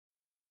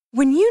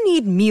When you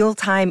need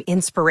mealtime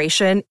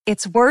inspiration,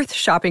 it's worth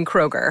shopping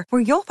Kroger,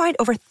 where you'll find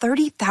over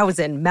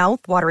 30,000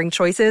 mouth-watering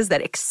choices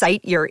that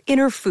excite your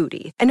inner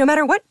foodie. And no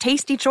matter what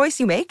tasty choice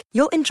you make,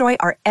 you'll enjoy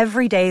our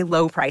everyday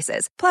low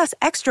prices, plus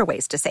extra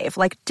ways to save,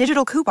 like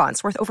digital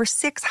coupons worth over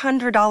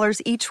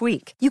 $600 each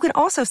week. You can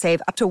also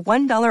save up to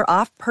 $1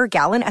 off per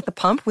gallon at the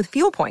pump with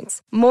fuel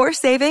points. More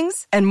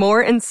savings and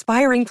more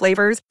inspiring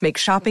flavors make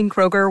shopping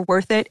Kroger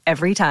worth it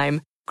every time.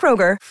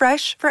 Kroger,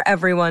 fresh for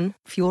everyone.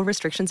 Fuel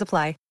restrictions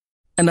apply.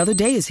 Another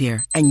day is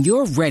here, and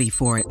you're ready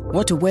for it.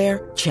 What to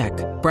wear? Check.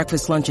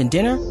 Breakfast, lunch, and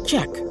dinner?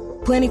 Check.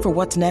 Planning for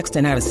what's next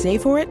and how to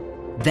save for it?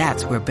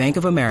 That's where Bank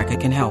of America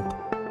can help.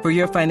 For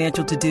your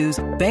financial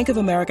to-dos, Bank of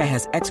America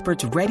has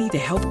experts ready to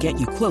help get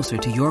you closer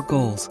to your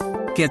goals.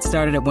 Get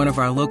started at one of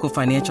our local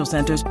financial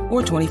centers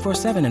or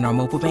 24/7 in our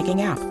mobile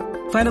banking app.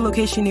 Find a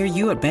location near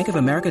you at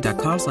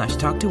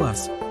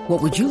bankofamerica.com/talktous.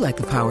 What would you like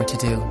the power to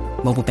do?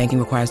 Mobile banking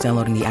requires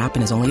downloading the app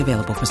and is only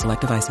available for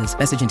select devices.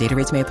 Message and data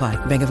rates may apply.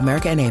 Bank of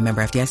America N.A.,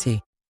 member FDIC.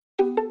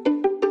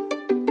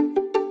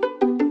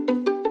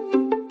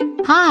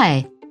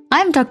 Hi,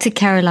 I'm Dr.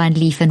 Caroline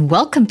Leaf, and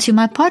welcome to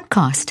my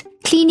podcast,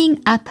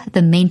 Cleaning Up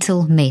the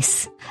Mental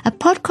Mess, a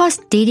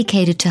podcast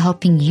dedicated to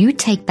helping you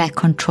take back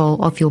control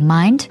of your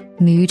mind,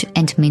 mood,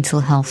 and mental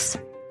health.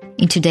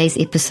 In today's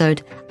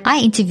episode, I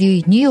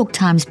interview New York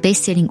Times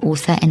bestselling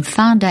author and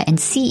founder and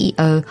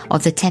CEO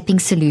of the Tapping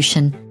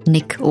Solution,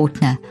 Nick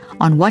Ortner,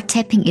 on what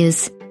tapping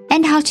is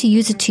and how to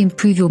use it to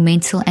improve your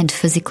mental and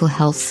physical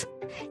health.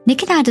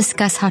 Nick and I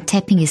discuss how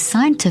tapping is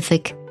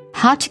scientific,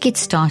 how to get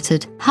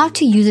started, how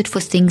to use it for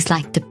things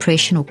like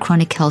depression or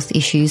chronic health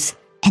issues,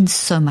 and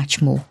so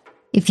much more.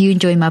 If you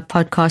enjoy my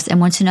podcast and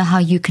want to know how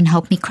you can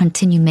help me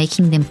continue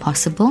making them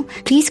possible,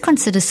 please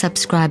consider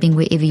subscribing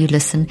wherever you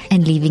listen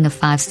and leaving a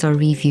 5-star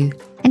review.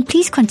 And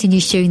please continue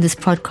sharing this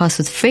podcast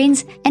with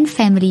friends and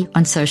family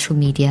on social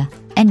media.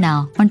 And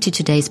now, on to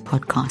today's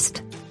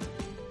podcast.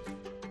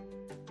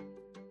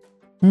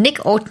 Nick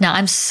Ortner,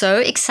 I'm so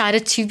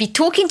excited to be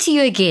talking to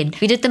you again.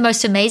 We did the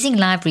most amazing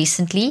live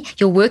recently.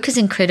 Your work is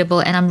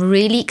incredible, and I'm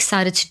really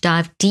excited to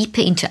dive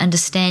deeper into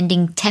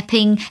understanding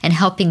tapping and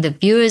helping the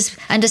viewers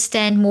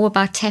understand more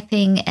about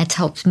tapping. It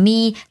helped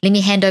me. Let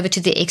me hand over to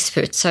the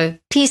expert. So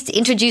please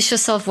introduce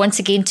yourself once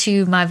again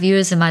to my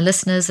viewers and my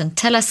listeners and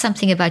tell us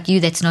something about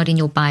you that's not in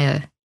your bio.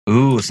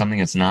 Ooh, something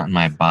that's not in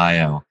my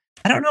bio.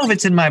 I don't know if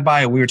it's in my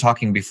bio. We were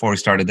talking before we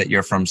started that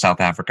you're from South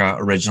Africa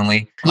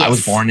originally. Yes. I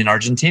was born in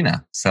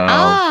Argentina. So okay.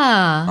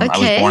 I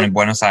was born in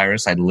Buenos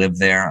Aires. I lived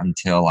there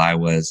until I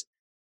was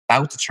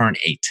about to turn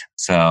 8.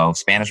 So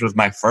Spanish was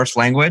my first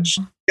language.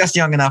 Just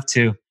young enough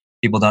to,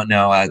 people don't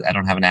know, I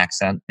don't have an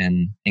accent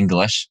in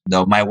English.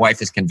 Though my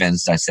wife is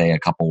convinced I say a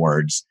couple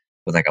words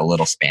with like a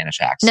little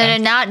Spanish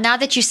accent. No. Now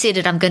that you said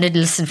it, I'm going to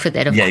listen for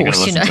that, of course. You're going to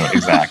listen to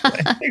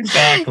it.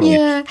 Exactly.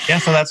 Yeah,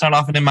 so that's not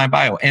often in my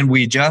bio. And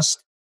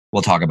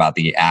we'll talk about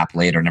the app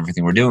later and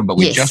everything we're doing, but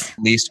we just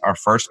released our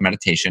first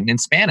meditation in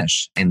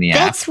Spanish in the app.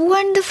 That's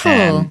wonderful.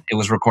 And it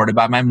was recorded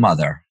by my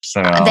mother.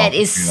 So that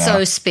is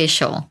so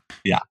special.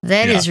 Yeah.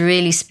 That is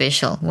really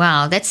special.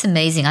 Wow, that's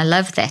amazing. I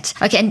love that.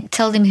 Okay, and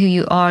tell them who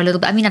you are a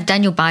little bit. I mean, I've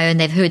done your bio and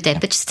they've heard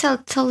that, but just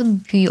tell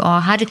them who you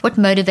are. What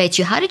motivates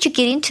you? How did you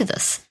get into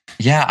this?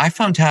 Yeah, I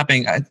found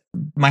tapping,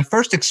 my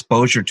first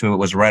exposure to it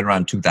was right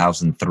around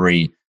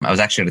 2003. I was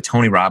actually at a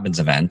Tony Robbins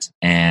event,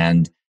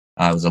 and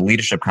it was a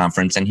leadership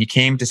conference, and he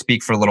came to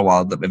speak for a little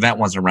while. The event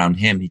wasn't around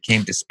him. He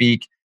came to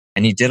speak,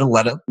 and he did a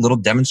little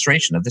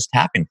demonstration of this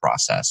tapping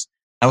process.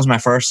 That was my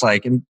first,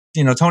 and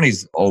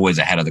Tony's always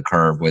ahead of the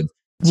curve with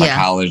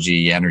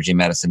psychology, energy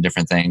medicine,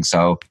 different things.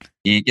 So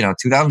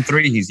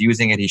 2003, he's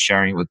using it, he's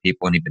sharing it with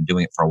people, and he's been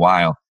doing it for a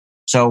while.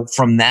 So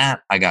from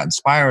that, I got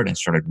inspired and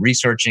started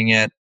researching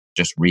it,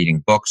 just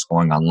reading books,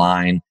 going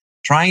online,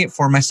 trying it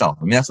for myself.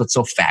 I mean, that's what's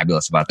so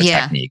fabulous about the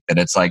technique, that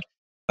it's like,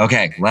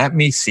 okay, let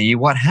me see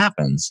what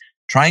happens.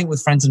 Trying it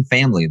with friends and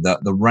family.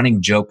 The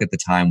running joke at the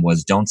time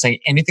was, don't say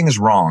anything is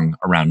wrong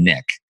around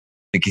Nick,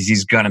 because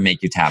he's going to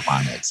make you tap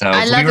on it. So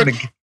I love it.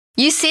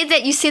 You said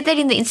that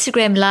in the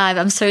Instagram live.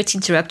 I'm sorry to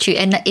interrupt you.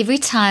 And every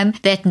time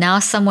that now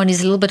someone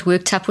is a little bit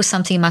worked up with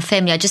something in my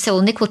family, I just say,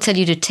 well, Nick will tell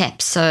you to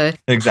tap. So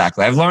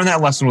exactly. I've learned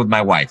that lesson with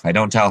my wife. I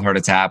don't tell her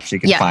to tap. She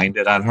can find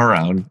it on her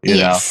own, you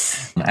know,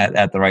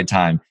 at the right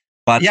time.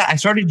 But yeah, I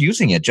started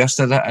using it just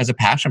as a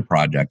passion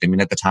project. I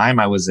mean, at the time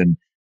I was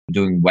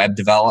doing web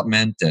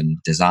development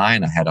and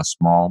design. I had a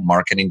small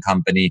marketing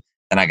company.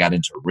 Then I got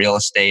into real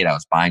estate. I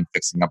was buying,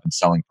 fixing up, and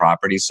selling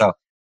properties. So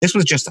this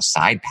was just a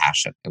side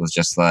passion. It was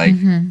just like,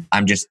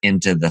 I'm just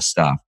into this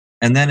stuff.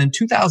 And then in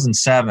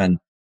 2007,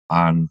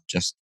 on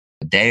just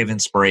a day of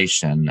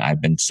inspiration,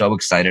 I've been so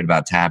excited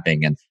about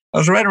tapping. And it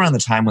was right around the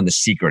time when The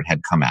Secret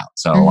had come out.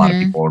 So a lot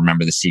of people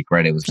remember The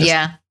Secret. It was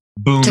just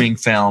booming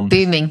film.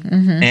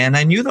 And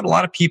I knew that a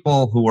lot of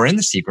people who were in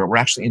The Secret were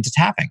actually into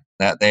tapping,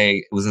 that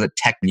it was a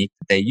technique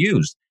that they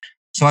used.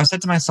 So I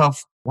said to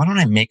myself, why don't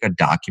I make a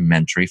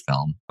documentary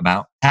film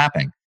about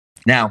tapping?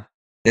 Now,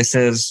 this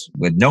is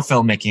with no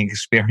filmmaking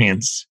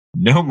experience,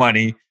 no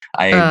money.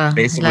 I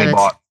basically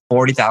bought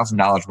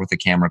 $40,000 worth of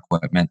camera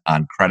equipment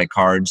on credit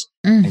cards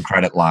and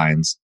credit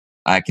lines.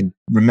 I can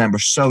remember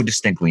so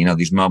distinctly,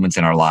 these moments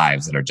in our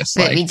lives that are just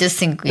like... We just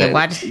think,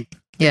 what?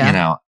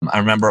 Yeah. I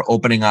remember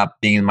opening up,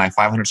 being in my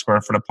 500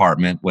 square foot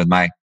apartment with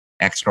my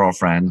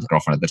girlfriend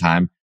at the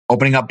time,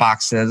 opening up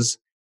boxes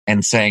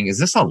and saying, is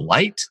this a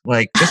light?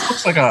 Like, this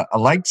looks like a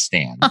light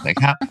stand. Like,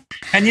 how?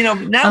 And,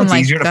 now it's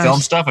easier to film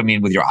stuff. I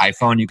mean, with your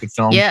iPhone, you could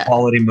film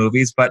quality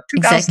movies. But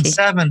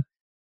 2007,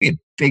 we had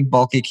big,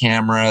 bulky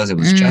cameras. It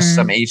was just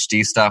some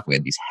HD stuff. We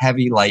had these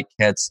heavy light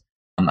kits.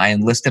 I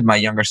enlisted my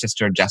younger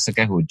sister,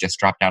 Jessica, who had just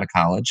dropped out of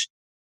college,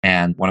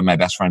 and one of my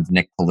best friends,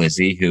 Nick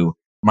Polizzi, who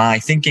my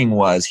thinking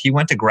was he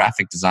went to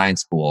graphic design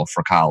school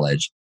for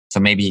college, so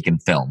maybe he can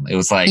film. It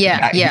was like, he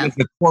was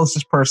the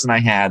closest person I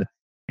had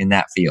in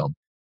that field.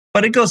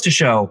 But it goes to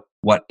show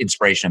what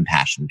inspiration and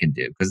passion can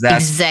do. Because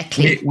that's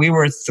we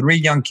were three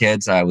young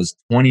kids. I was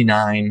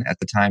 29 at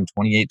the time,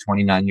 28,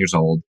 29 years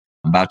old.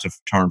 I'm about to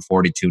turn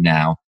 42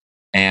 now.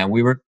 And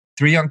we were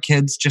three young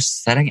kids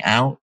just setting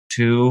out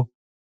to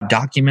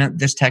document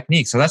this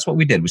technique. So that's what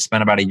we did. We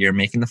spent about a year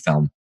making the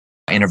film,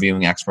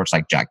 interviewing experts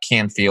like Jack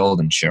Canfield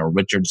and Cheryl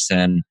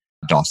Richardson,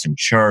 Dawson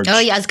Church. Oh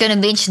yeah, I was going to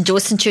mention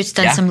Dawson Church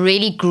done some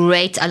really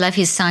great. I love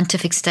his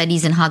scientific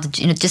studies and how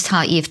just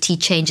how EFT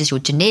changes your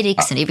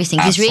genetics and everything.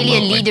 Absolutely. He's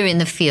really a leader in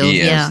the field.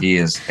 He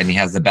is, and he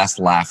has the best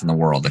laugh in the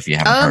world. If you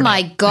haven't heard my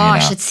it,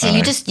 gosh, it's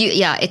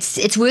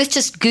worth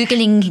just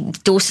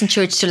googling Dawson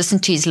Church to listen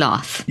to his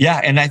laugh.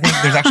 Yeah, and I think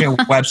there's actually a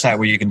website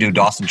where you can do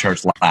Dawson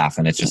Church laugh,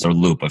 and it's just a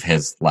loop of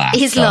his laugh.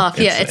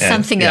 It's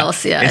something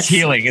else. Yeah, it's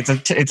healing. It's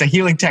a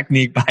healing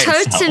technique by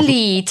itself.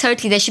 Totally.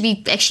 They should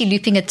be actually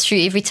looping it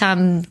through every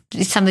time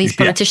some of these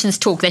politicians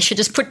talk. They should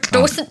just put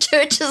Dawson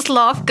Church's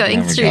laugh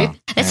going through.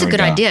 That's a good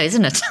idea,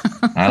 isn't it?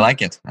 I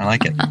like it.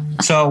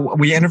 So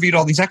we interviewed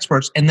all these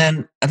experts. And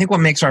then I think what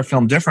makes our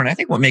film different, I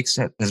think what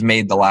has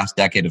made the last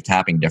decade of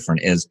tapping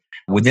different is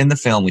within the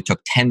film, we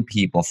took 10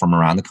 people from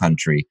around the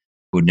country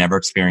who had never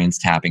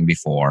experienced tapping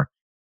before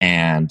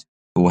and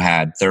who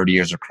had 30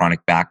 years of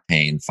chronic back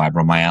pain,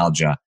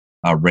 fibromyalgia.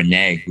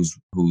 Renee,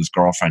 whose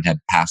girlfriend had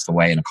passed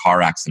away in a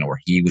car accident where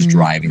he was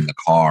driving the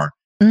car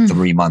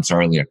 3 months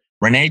earlier.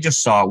 Renee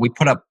we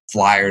put up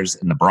flyers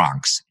in the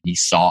Bronx. He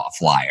saw a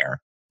flyer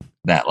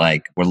that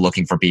we're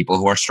looking for people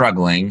who are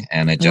struggling.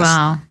 And it just,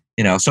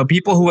 so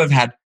people who have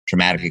had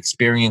traumatic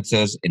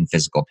experiences in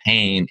physical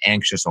pain,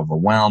 anxious,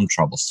 overwhelmed,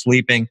 trouble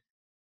sleeping.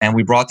 And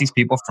we brought these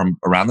people from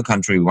around the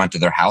country. We went to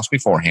their house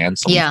beforehand.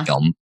 So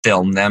we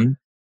filmed them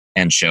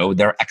and showed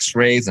their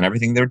x-rays and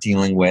everything they're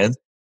dealing with.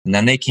 And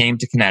then they came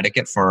to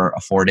Connecticut for a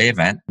 4-day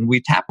event and we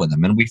tapped with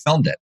them and we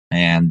filmed it.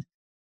 And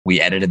we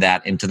edited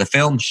that into the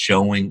film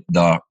showing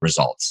the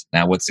results.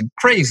 Now, what's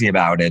crazy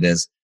about it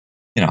is,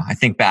 I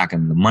think back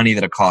on the money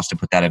that it cost to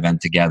put that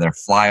event together,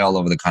 fly all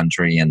over the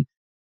country. And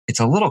it's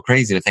a little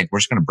crazy to think we're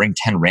just going to bring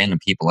 10 random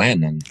people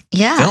in and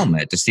film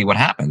it to see what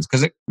happens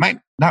because it might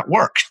not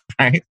work,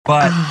 right?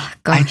 But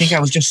I think I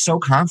was just so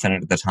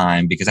confident at the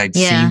time because I'd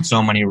seen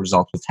so many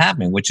results with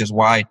tapping, which is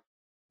why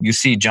you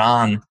see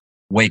John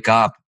wake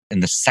up in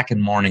the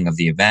second morning of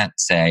the event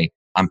say,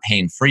 I'm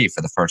pain-free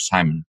for the first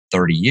time in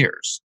 30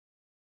 years.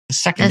 The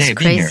second day of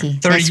being here,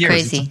 30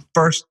 years. It's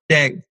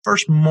the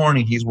first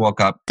morning he's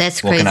woken up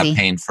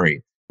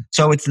pain-free.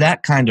 So it's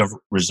that kind of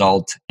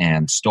result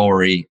and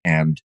story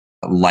and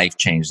life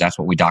change. That's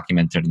what we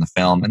documented in the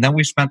film. And then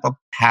we spent the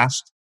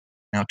past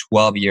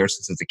 12 years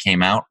since it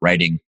came out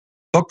writing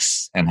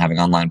books and having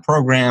online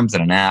programs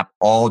and an app,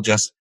 all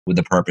just with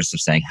the purpose of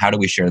saying, how do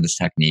we share this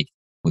technique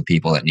with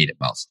people that need it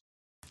most?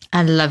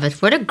 I love it.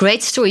 What a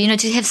great story.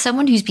 To have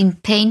someone who's been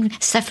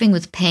suffering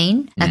with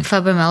pain, like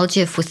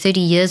fibromyalgia for 30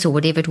 years or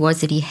whatever it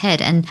was that he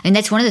had. And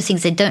that's one of the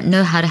things they don't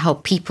know how to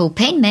help people.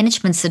 Pain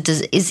management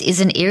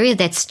is an area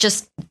that's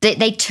just,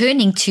 they're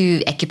turning to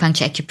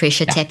acupuncture,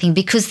 acupressure, tapping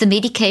because the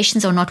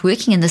medications are not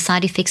working and the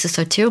side effects are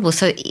so terrible.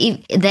 So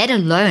that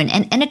alone,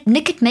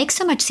 Nick, it makes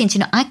so much sense.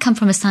 I come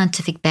from a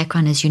scientific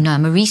background, as you know,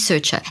 I'm a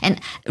researcher. And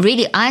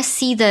really, I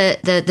see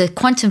the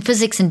quantum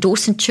physics, and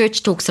Dawson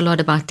Church talks a lot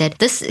about that.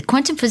 This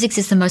quantum physics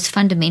is the most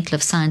fundamental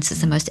of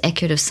sciences, the most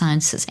accurate of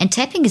sciences. And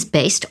tapping is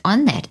based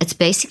on that. It's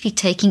basically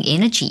taking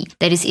energy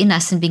that is in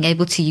us and being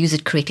able to use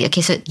it correctly. Okay,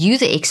 so you're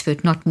the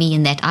expert, not me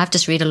in that. I've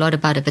just read a lot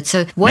about it. But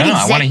so what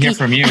exactly... I want to hear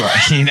from you.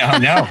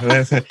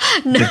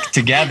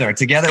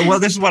 Together. Well,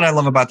 this is what I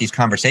love about these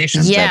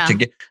conversations,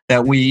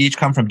 that we each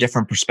come from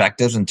different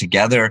perspectives and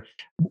together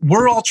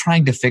we're all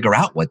trying to figure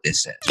out what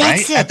this is,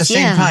 right? At the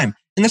same time,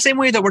 in the same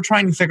way that we're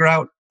trying to figure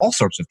out all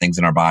sorts of things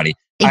in our body.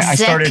 Exactly. I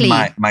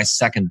started my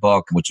second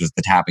book, which was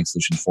The Tapping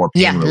Solution for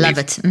Pain Relief. Love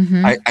it.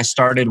 Mm-hmm. I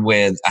started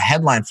with a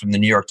headline from the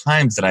New York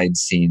Times that I'd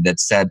seen that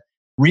said,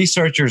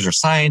 researchers or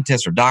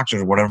scientists or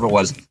doctors or whatever it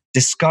was,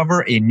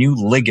 discover a new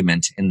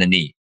ligament in the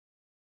knee.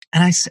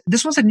 And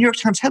this was a New York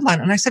Times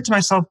headline. And I said to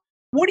myself,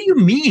 what do you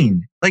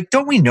mean?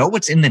 Don't we know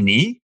what's in the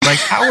knee?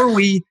 Haven't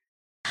we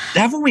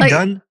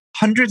done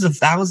hundreds of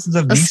thousands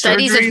of knee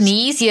studies surgeries? Of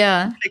knees?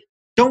 Yeah.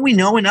 Don't we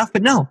know enough?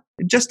 But no,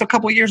 just a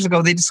couple of years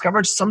ago, they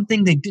discovered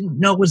something they didn't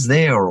know was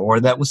there or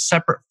that was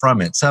separate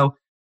from it. So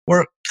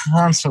we're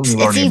constantly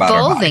learning about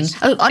our bodies.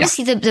 Oh,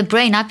 honestly, the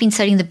brain, I've been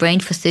studying the brain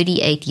for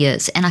 38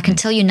 years. And I can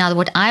tell you now that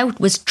what I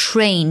was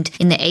trained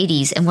in the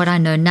 80s and what I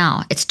know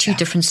now, it's two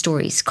different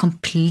stories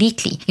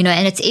completely.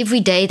 And it's every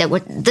day that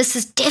this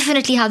is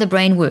definitely how the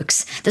brain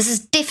works. This is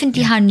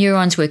definitely how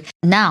neurons work.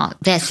 Now,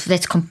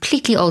 that's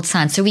completely old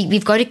science. So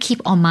we've got to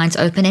keep our minds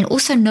open. And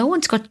also, no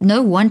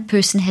one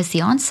person has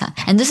the answer.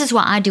 And this is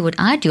why I do what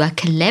I do. I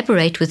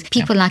collaborate with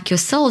people like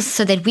yourselves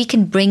so that we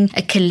can bring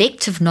a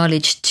collective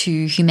knowledge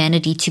to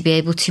humanity to be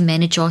able to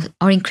manage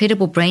our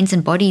incredible brains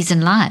and bodies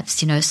and lives.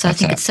 So I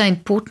think it's so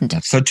important.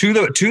 So to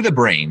the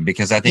brain,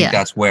 because I think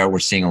that's where we're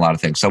seeing a lot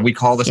of things. So we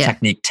call this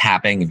technique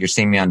tapping. If you're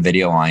seeing me on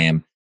video, I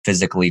am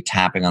physically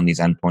tapping on these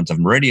endpoints of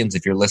meridians.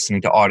 If you're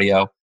listening to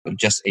audio,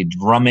 just a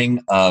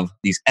drumming of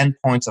these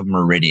endpoints of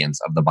meridians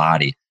of the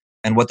body.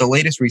 And what the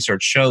latest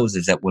research shows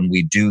is that when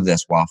we do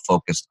this while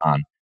focused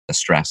on the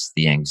stress,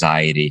 the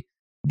anxiety,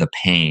 the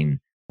pain,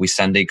 we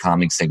send a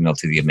calming signal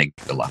to the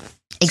amygdala.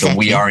 Exactly. So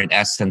we are in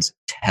essence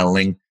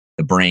telling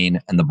the brain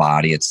and the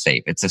body it's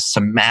safe. It's a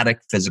somatic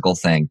physical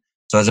thing.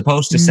 So as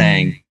opposed to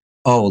saying,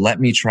 oh, let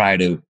me try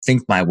to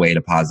think my way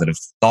to positive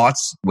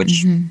thoughts,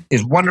 which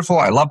is wonderful.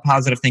 I love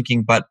positive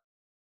thinking, but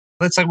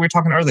it's like we were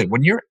talking earlier.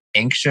 When you're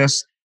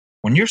anxious,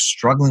 when you're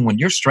struggling, when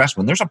you're stressed,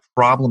 when there's a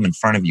problem in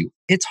front of you,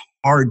 it's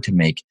hard to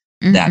make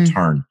that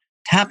turn.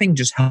 Tapping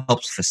just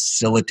helps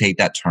facilitate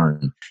that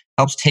turn,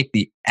 helps take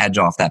the edge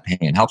off that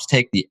pain, helps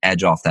take the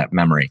edge off that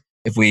memory.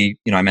 If we,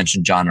 I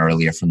mentioned John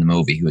earlier from the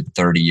movie who had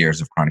 30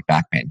 years of chronic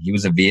back pain. He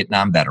was a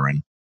Vietnam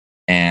veteran.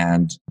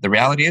 And the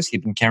reality is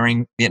he'd been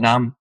carrying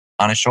Vietnam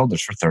on his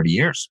shoulders for 30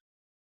 years.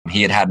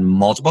 He had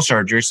multiple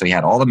surgeries. So he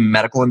had all the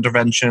medical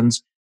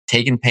interventions,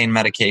 taken pain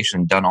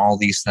medication, done all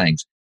these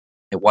things.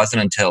 It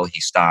wasn't until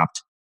he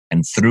stopped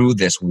and through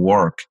this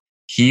work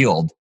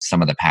healed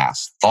some of the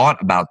past,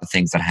 thought about the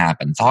things that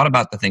happened, thought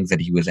about the things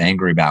that he was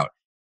angry about.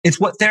 It's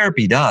what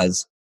therapy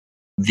does.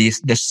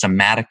 This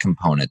somatic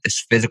component,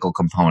 this physical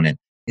component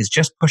is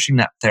just pushing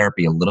that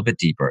therapy a little bit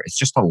deeper. It's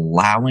just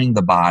allowing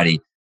the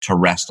body to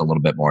rest a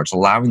little bit more. It's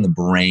allowing the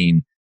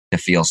brain to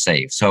feel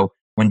safe. So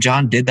when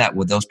John did that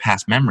with those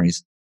past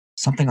memories,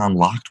 something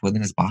unlocked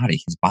within his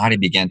body. His body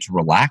began to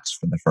relax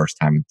for the first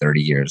time in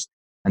 30 years.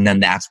 And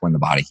then that's when the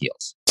body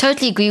heals.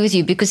 Totally agree with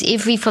you, because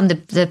from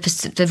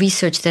the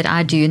research that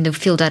I do in the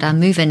field that I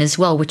move in as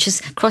well, which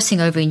is crossing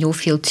over in your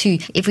field too,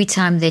 every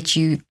time that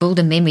you build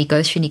a memory,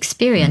 go through an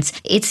experience,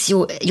 it's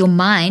your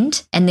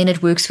mind and then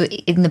it works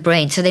in the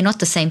brain. So they're not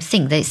the same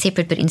thing. They're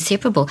separate but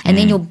inseparable. And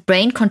then your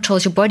brain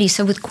controls your body.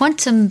 So with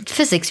quantum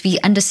physics, we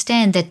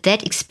understand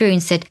that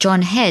experience that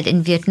John had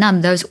in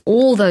Vietnam,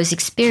 all those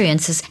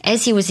experiences,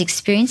 as he was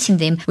experiencing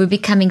them, were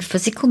becoming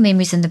physical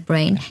memories in the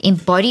brain,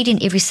 embodied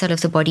in every cell of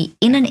the body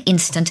in an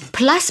instant,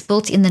 plus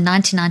built in the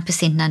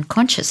 99%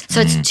 unconscious.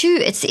 So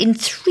it's in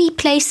three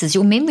places.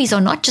 Your memories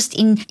are not just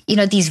in,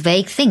 these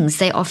vague things.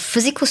 They are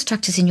physical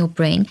structures in your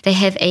brain. They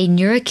have a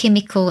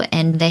neurochemical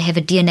and they have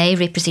a DNA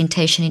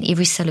representation in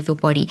every cell of your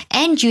body.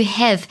 And you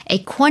have a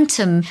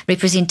quantum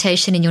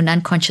representation in your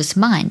unconscious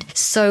mind.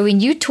 So when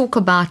you talk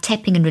about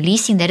tapping and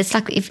releasing that, it's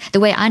like, the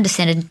way I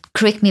understand it,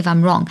 correct me if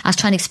I'm wrong, I was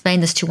trying to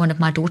explain this to one of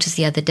my daughters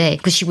the other day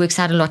because she works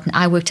out a lot and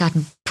I worked out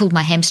and pulled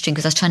my hamstring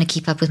because I was trying to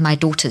keep up with my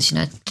daughters,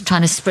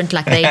 trying to sprint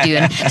like they do,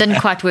 and didn't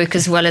quite work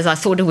as well as I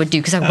thought it would do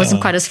because I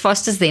wasn't quite as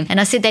fast as them. And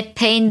I said that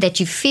pain that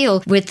you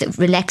feel with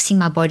relaxing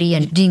my body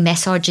and doing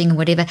massaging and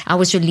whatever, I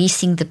was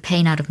releasing the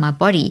pain out of my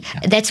body.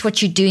 That's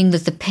what you're doing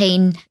with the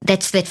pain.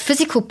 That's that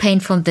physical pain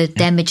from the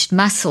damaged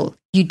muscle.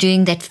 You're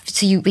doing that.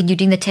 So when you're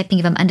doing the tapping,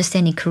 if I'm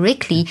understanding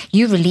correctly,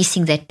 you're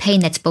releasing that pain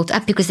that's built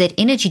up, because that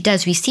energy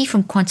we see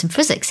from quantum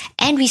physics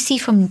and we see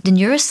from the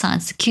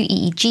neuroscience, the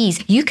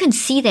QEEGs, you can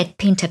see that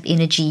pent up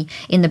energy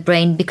in the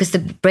brain because the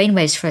brain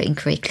waves flow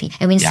incorrectly.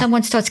 And when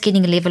someone starts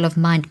getting a level of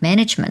mind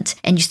management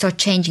and you start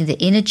changing the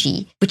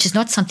energy, which is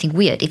not something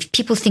weird. If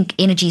people think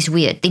energy is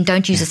weird, then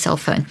don't use a cell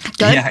phone.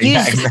 Don't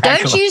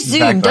use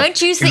Zoom.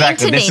 Don't use the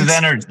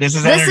internet. This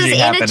is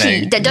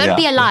energy. Don't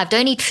be alive.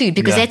 Don't eat food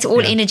because that's all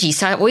energy.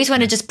 So I always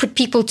want to just put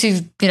people to,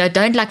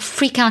 don't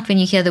freak out when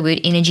you hear the word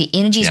energy.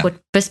 Energy is what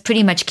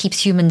pretty much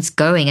keeps humans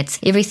going. It's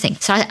everything.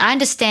 So I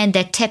understand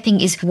that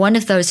tapping is one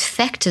of those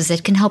factors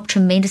that can help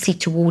tremendously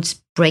towards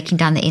breaking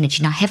down the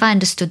energy. Now, have I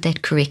understood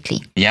that correctly?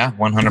 Yeah,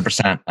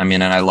 100%.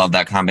 And I love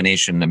that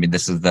combination.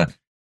 This is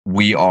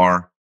we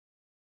are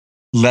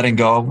letting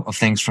go of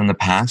things from the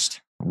past.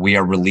 We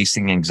are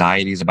releasing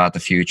anxieties about the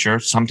future.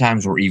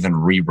 Sometimes we're even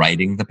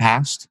rewriting the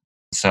past.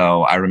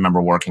 So I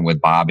remember working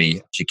with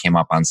Bobby. She came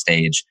up on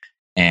stage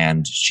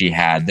and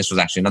this was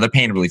actually another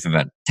pain relief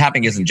event.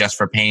 Tapping isn't just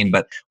for pain,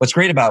 but what's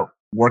great about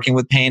working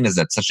with pain is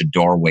that's such a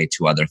doorway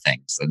to other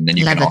things. And then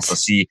you can also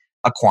see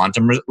a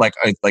quantum, like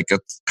a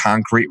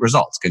concrete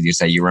results, because you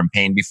say you were in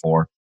pain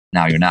before,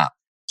 now you're not.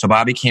 So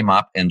Bobby came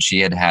up and she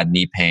had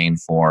knee pain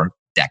for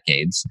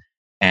decades.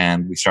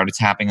 And we started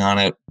tapping on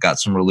it, got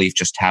some relief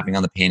just tapping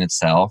on the pain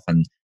itself.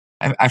 And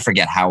I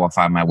forget how I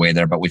found my way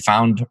there, but we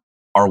found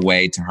our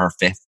way to her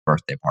 5th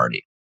birthday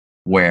party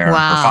where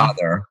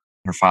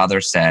her father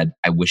said,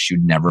 "I wish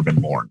you'd never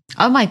been born."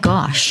 Oh my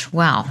gosh.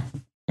 Wow.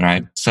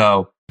 Right.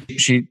 So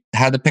She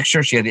had the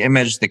picture, she had the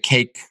image, the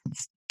cake,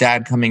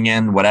 dad coming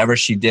in, whatever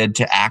she did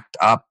to act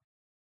up,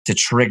 to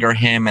trigger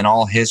him and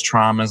all his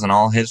traumas and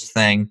all his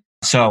thing.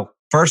 So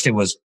first it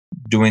was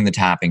doing the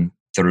tapping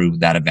through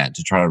that event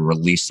to try to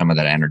release some of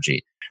that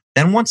energy.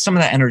 Then once some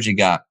of that energy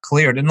got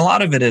cleared, and a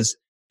lot of it is,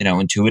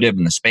 intuitive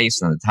in the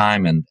space and the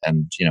time, and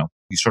you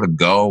sort of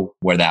go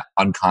where that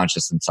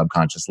unconscious and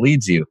subconscious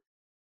leads you.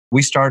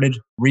 We started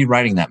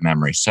rewriting that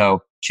memory.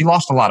 So she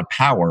lost a lot of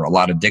power, a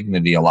lot of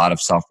dignity, a lot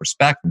of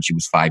self-respect when she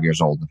was 5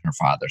 years old and her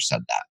father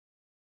said that.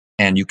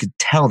 And you could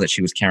tell that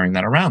she was carrying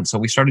that around. So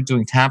we started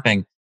doing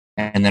tapping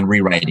and then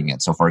rewriting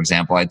it. So for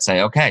example, I'd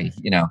say, okay,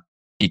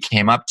 he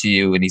came up to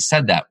you and he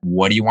said that.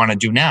 What do you want to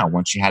do now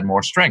once she had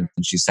more strength?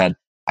 And she said,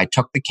 I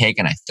took the cake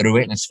and I threw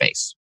it in his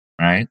face.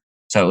 Right?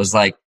 So it was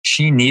like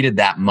she needed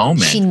that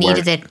moment. She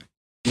needed it.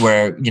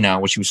 Where,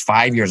 when she was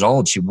 5 years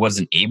old, she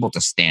wasn't able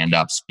to stand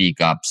up, speak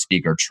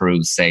her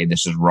truth, say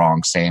this is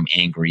wrong, say I'm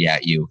angry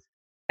at you.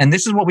 And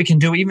this is what we can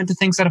do even to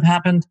things that have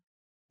happened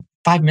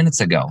 5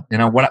 minutes ago.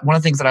 One of the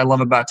things that I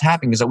love about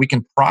tapping is that we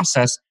can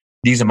process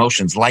these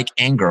emotions like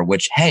anger,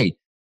 which, hey,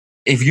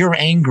 if you're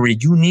angry,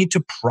 you need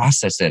to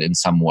process it in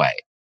some way.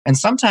 And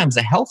sometimes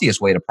the healthiest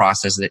way to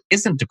process it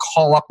isn't to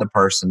call up the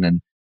person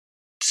and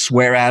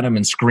swear at them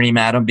and scream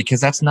at them,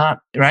 because that's not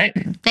right.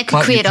 That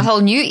could create a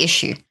whole new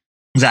issue.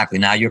 Exactly.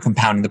 Now you're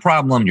compounding the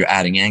problem. You're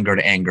adding anger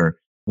to anger.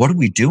 What do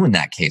we do in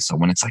that case? So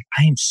when it's like,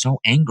 I am so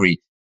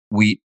angry,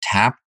 we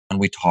tap and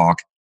we talk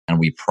and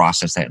we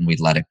process it and we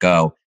let it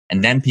go.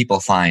 And then people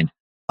find,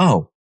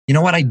 oh, you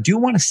know what? I do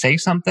want to say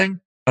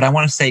something, but I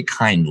want to say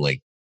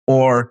kindly.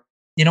 Or,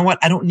 you know what?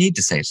 I don't need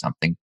to say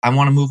something. I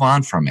want to move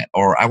on from it.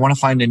 Or I want to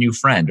find a new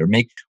friend, or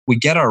we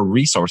get our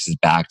resources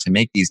back to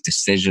make these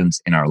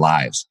decisions in our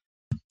lives.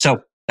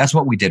 So that's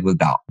what we did with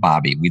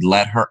Bobby. We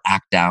let her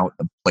act out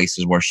the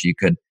places where she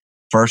could.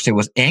 First, it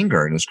was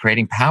anger. It was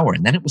creating power.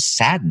 And then it was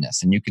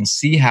sadness. And you can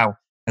see how,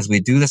 as we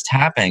do this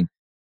tapping,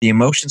 the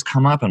emotions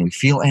come up and we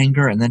feel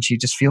anger. And then she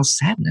just feels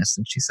sadness.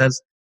 And she says,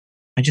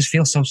 I just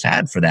feel so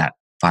sad for that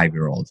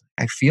 5-year-old.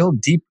 I feel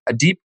a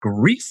deep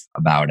grief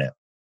about it.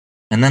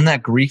 And then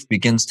that grief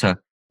begins to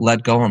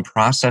let go and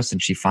process.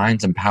 And she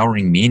finds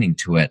empowering meaning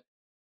to it.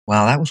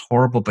 Well, that was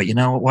horrible. But you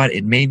know what?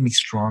 It made me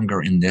stronger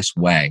in this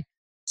way.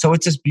 So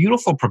it's this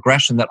beautiful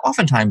progression that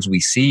oftentimes we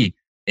see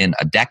in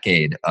a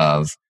decade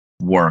of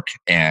work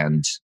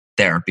and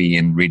therapy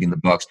and reading the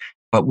books,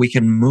 but we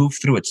can move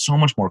through it so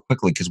much more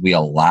quickly because we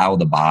allow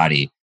the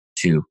body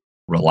to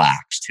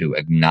relax, to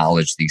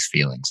acknowledge these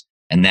feelings.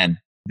 And then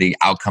the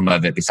outcome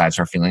of it, besides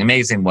her feeling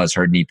amazing, was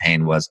her knee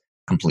pain was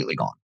completely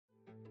gone.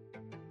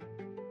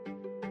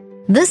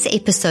 This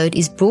episode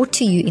is brought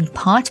to you in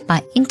part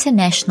by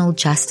International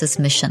Justice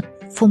Mission.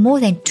 For more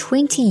than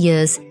 20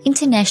 years,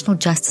 International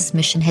Justice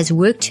Mission has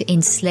worked to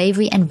end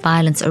slavery and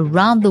violence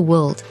around the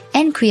world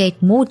and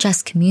create more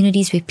just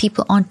communities where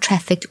people aren't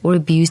trafficked or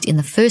abused in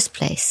the first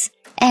place.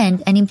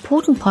 And an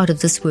important part of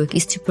this work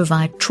is to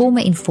provide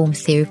trauma-informed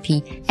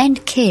therapy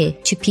and care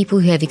to people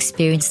who have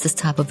experienced this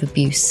type of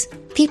abuse.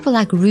 People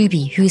like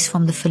Ruby, who is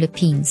from the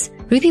Philippines.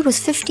 Ruby was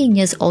 15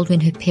 years old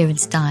when her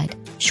parents died.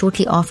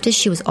 Shortly after,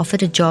 she was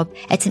offered a job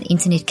at an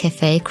internet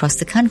cafe across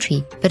the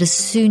country, but as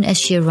soon as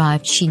she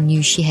arrived, she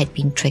knew she had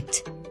been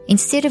tricked.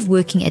 Instead of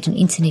working at an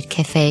internet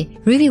cafe,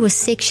 Ruby was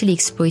sexually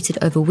exploited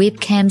over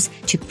webcams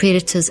to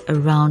predators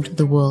around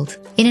the world.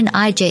 In an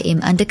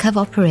IJM undercover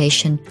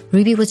operation,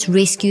 Ruby was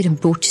rescued and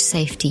brought to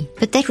safety,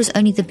 but that was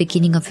only the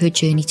beginning of her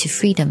journey to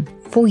freedom.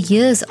 4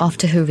 years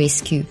after her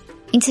rescue,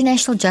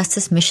 International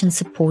Justice Mission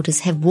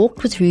supporters have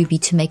walked with Ruby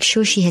to make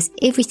sure she has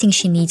everything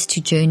she needs to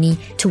journey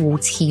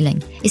towards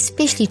healing,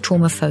 especially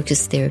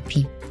trauma-focused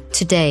therapy.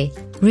 Today,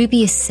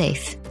 Ruby is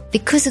safe.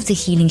 Because of the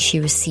healing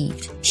she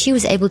received, she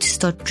was able to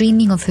start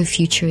dreaming of her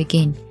future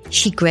again.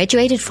 She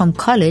graduated from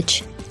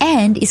college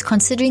and is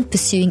considering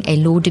pursuing a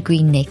law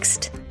degree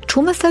next.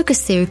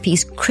 Trauma-focused therapy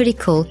is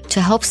critical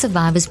to help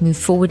survivors move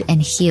forward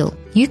and heal.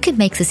 You can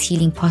make this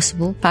healing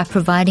possible by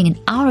providing an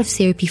hour of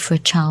therapy for a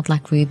child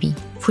like Ruby.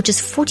 For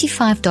just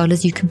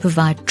 $45, you can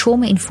provide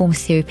trauma-informed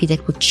therapy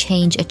that will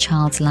change a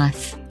child's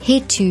life.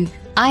 Head to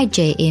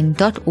ijm.org/Dr.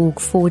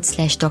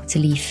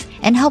 Leaf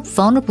and help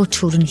vulnerable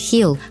children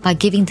heal by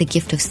giving the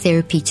gift of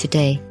therapy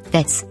today.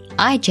 That's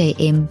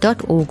ijm.org/Dr.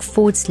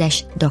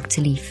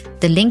 Leaf.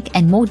 The link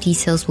and more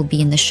details will be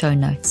in the show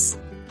notes.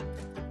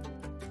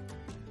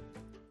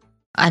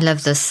 I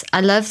love this.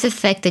 I love the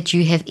fact that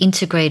you have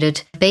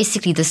integrated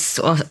basically this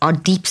our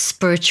deep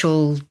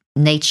spiritual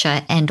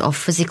nature and our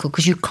physical,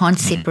 because you can't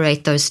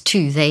separate those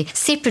two. They're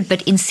separate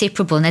but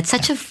inseparable. And that's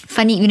such a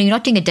funny, you're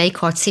not doing a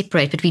Descartes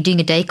separate, but we're doing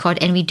a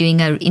Descartes and we're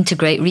doing a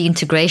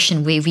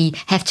reintegration where we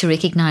have to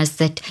recognize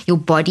that your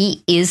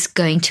body is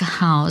going to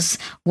house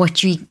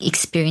what you're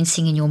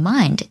experiencing in your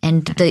mind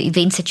and the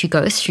events that you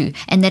go through,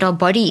 and that our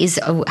body is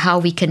how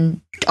we can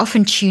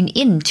often tune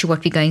in to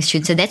what we're going through.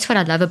 And so that's what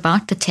I love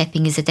about the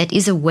tapping, is that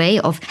is a way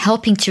of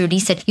helping to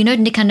release that. You know,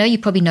 Nick, I know you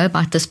probably know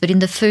about this, but in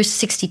the first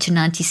 60 to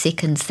 90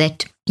 seconds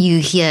that you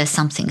hear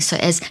something. So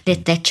as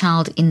let that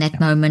child in that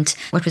moment,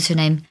 what was her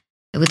name?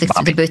 with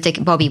the birthday,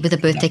 Bobby, with the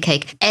birthday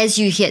cake. As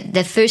you hear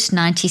the first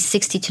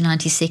 60 to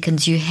 90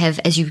 seconds, you have,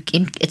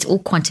 it's all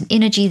quantum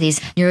energy. There's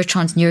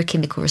neurotrans,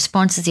 neurochemical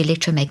responses,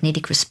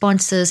 electromagnetic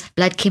responses,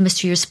 blood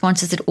chemistry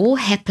responses. It all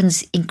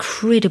happens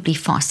incredibly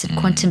fast at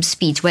quantum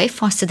speeds, way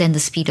faster than the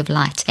speed of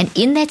light. And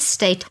in that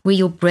state where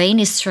your brain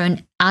is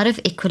thrown out of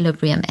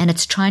equilibrium and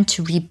it's trying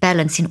to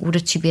rebalance in order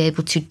to be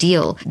able to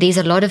deal, there's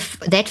a lot of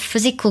that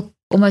physical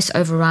almost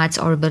overrides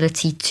our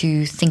ability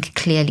to think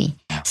clearly.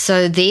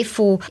 So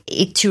therefore,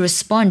 to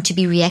respond, to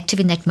be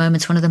reactive in that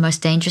moment is one of the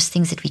most dangerous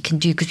things that we can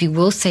do, because we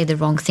will say the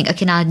wrong thing.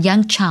 Okay, now a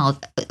young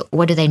child,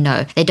 what do they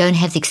know? They don't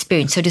have the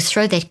experience. So to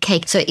throw that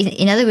cake. So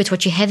in other words,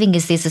 what you're having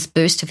is there's this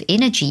burst of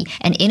energy,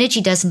 and energy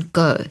doesn't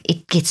go.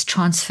 It gets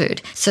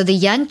transferred. So the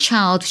young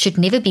child should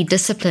never be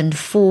disciplined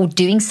for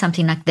doing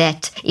something like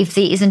that if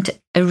there isn't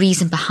a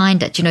reason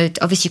behind it.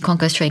 Obviously you can't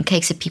go throwing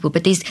cakes at people,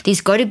 but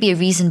there's got to be a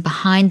reason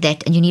behind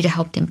that, and you need to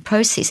help them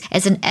process.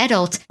 As an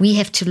adult, we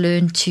have to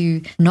learn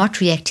to not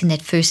react in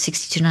that first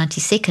 60 to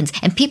 90 seconds.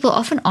 And people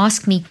often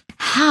ask me,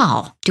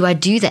 how do I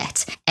do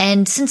that?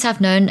 And since I've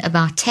known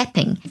about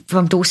tapping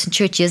from Dawson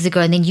Church years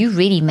ago, and then you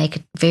really make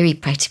it very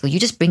practical. You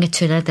just bring it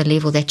to another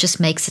level that just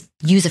makes it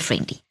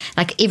user-friendly.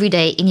 Like every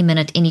day, any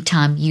minute, any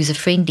time,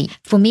 user-friendly.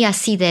 For me, I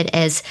see that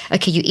as,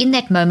 okay, you're in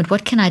that moment.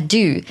 What can I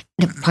do?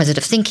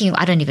 Positive thinking.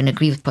 I don't even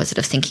agree with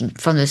positive thinking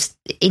from this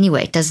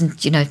anyway. It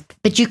doesn't,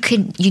 but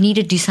you need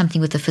to do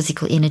something with the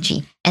physical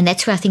energy. And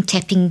that's where I think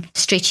tapping,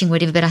 stretching,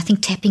 whatever, but I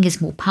think tapping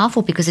is more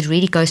powerful because it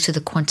really goes to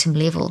the quantum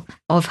level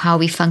of how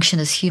we function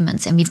as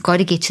humans. And we've got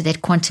to get to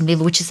that quantum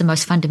level, which is the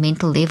most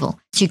fundamental level.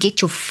 So you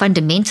get your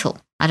fundamental,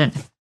 I don't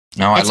know.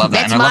 No, I love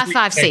that. That's my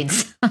 5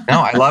 cents. No,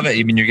 I love it.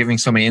 I mean, you're giving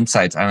so many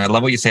insights. And I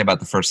love what you say about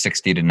the first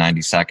 60 to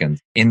 90 seconds.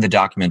 In the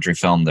documentary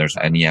film, there's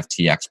an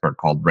EFT expert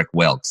called Rick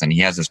Wilkes. And he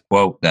has this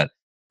quote that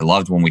I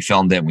loved when we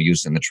filmed it and we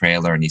used it in the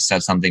trailer. And he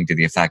said something to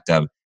the effect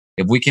of,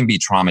 if we can be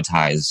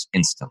traumatized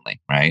instantly,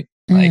 right?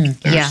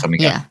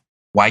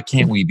 Why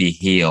can't we be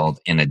healed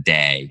in a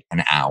day,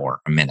 an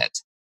hour, a minute?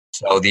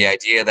 So the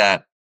idea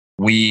that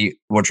we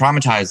were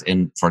traumatized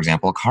in, for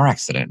example, a car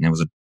accident, and it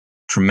was a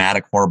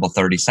traumatic, horrible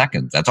 30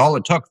 seconds. That's all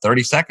it took,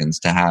 30 seconds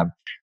to have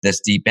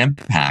this deep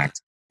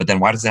impact. But then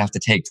why does it have to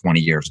take 20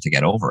 years to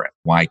get over it?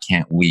 Why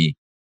can't we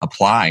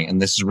apply? And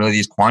this is really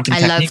these quantum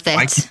techniques.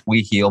 Why can't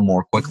we heal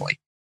more quickly?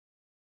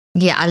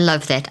 Yeah, I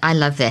love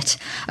that.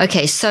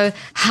 Okay, so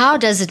how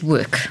does it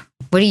work?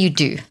 What do you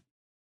do?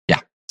 Yeah.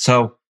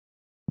 So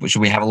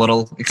should we have a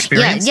little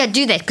experience? Yeah,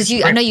 do that. Because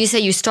I know you say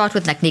you start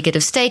with like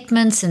negative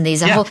statements, and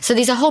there's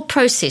a whole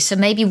process. So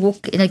maybe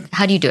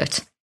how do you do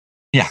it?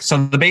 Yeah.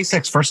 So the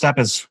basics, first step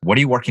is, what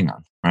are you working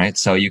on? Right.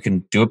 So you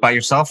can do it by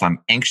yourself. I'm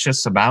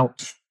anxious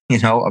about,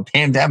 a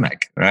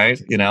pandemic, right?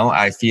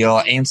 I feel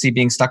antsy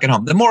being stuck at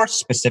home. The more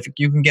specific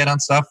you can get on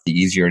stuff, the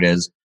easier it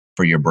is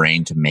for your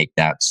brain to make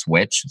that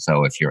switch.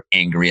 So if you're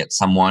angry at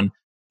someone,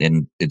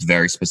 then it's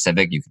very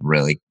specific. You can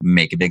really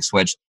make a big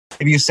switch.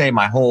 If you say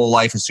my whole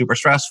life is super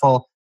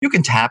stressful, you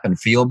can tap and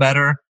feel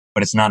better,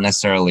 but it's not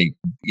necessarily,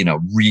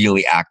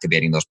 really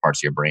activating those parts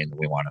of your brain that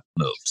we want to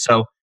move.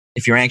 So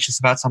if you're anxious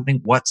about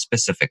something, what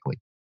specifically?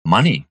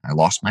 Money. I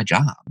lost my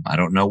job. I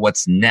don't know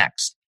what's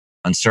next.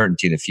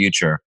 Uncertainty, the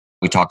future.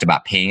 We talked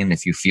about pain.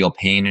 If you feel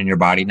pain in your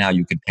body now,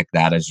 you could pick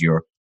that as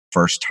your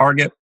first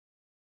target.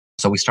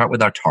 So we start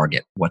with our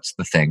target. What's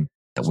the thing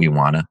that we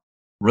want to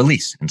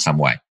release in some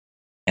way?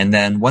 And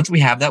then once we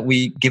have that,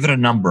 we give it a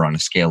number on a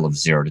scale of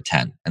 0 to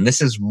 10. And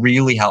this is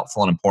really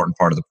helpful and important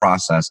part of the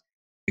process,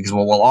 because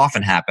what will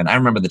often happen, I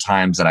remember the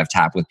times that I've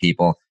tapped with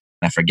people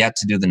and I forget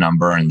to do the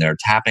number, and they're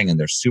tapping and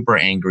they're super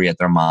angry at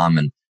their mom,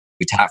 and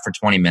we tap for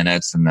 20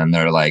 minutes and then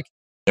they're like,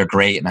 they're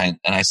great. And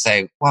I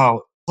say,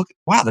 wow,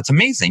 that's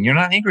amazing. You're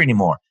not angry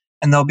anymore.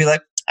 And they'll be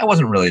like, I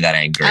wasn't really that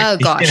angry. Oh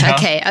gosh.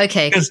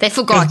 Okay. They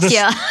forgot.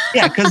 Yeah.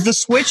 Because the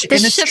switch, the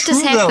shift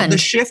has happened. The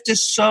shift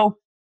is so,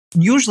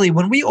 usually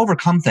when we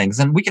overcome things,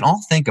 and we can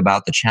all think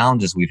about the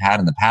challenges we've had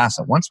in the past,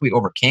 and once we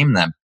overcame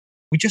them,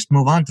 we just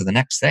move on to the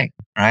next thing,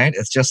 right?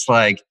 It's just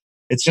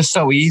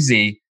so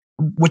easy,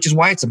 which is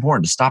why it's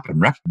important to stop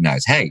and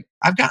recognize, hey,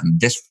 I've gotten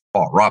this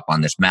far up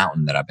on this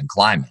mountain that I've been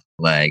climbing.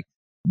 Like,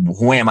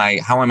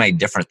 how am I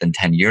different than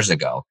 10 years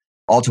ago?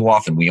 All too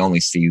often, we only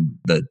see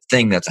the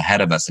thing that's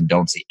ahead of us and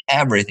don't see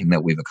everything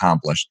that we've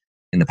accomplished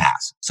in the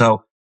past.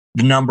 So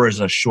the number is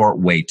a short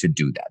way to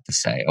do that, to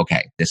say,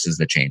 okay, this is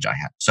the change I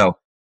have. So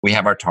we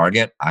have our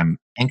target. I'm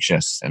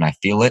anxious and I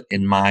feel it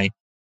in my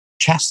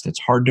chest. It's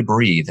hard to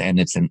breathe and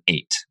it's an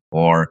 8.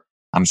 Or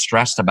I'm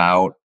stressed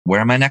about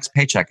where my next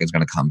paycheck is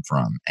going to come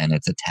from and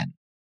it's a 10.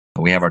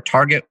 So we have our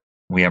target,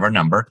 we have our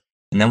number,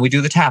 and then we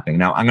do the tapping.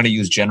 Now I'm going to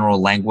use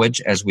general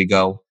language as we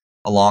go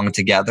along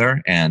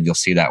together, and you'll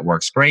see that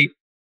works great.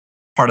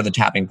 Part of the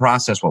tapping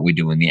process, what we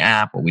do in the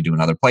app, what we do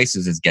in other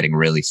places, is getting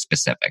really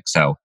specific.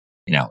 So,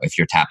 if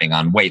you're tapping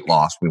on weight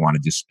loss, we want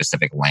to do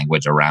specific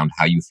language around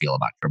how you feel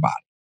about your body.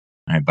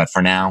 All right, but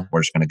for now,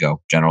 we're just going to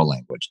go general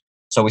language.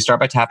 So we start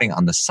by tapping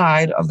on the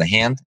side of the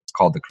hand. It's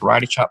called the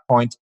karate chop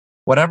point.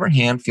 Whatever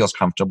hand feels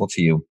comfortable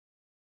to you.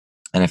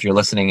 And if you're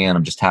listening in,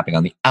 I'm just tapping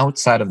on the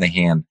outside of the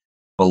hand,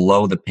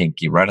 below the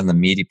pinky, right on the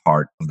meaty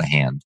part of the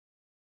hand.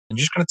 And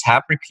you're just going to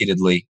tap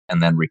repeatedly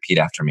and then repeat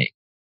after me.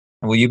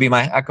 And will you be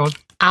my echo?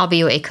 I'll be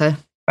your echo.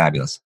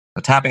 Fabulous.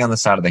 So tapping on the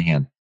side of the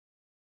hand.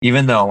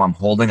 Even though I'm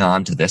holding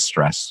on to this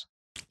stress.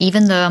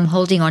 Even though I'm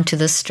holding on to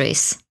this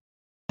stress.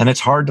 And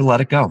it's hard to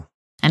let it go.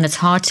 And it's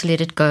hard to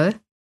let it go.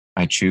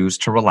 I choose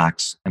to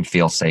relax and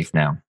feel safe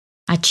now.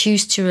 I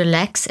choose to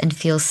relax and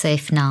feel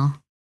safe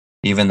now.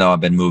 Even though I've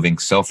been moving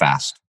so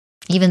fast.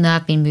 Even though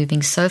I've been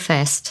moving so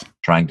fast.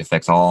 Trying to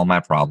fix all my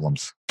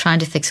problems. Trying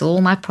to fix all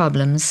my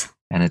problems.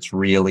 And it's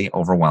really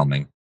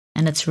overwhelming.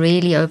 And it's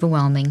really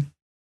overwhelming.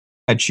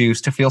 I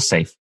choose to feel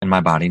safe in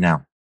my body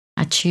now.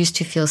 I choose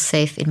to feel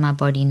safe in my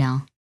body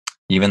now.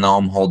 Even though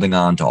I'm holding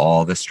on to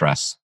all this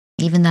stress.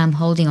 Even though I'm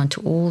holding on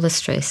to all the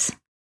stress.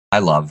 I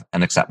love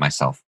and accept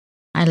myself.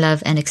 I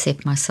love and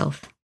accept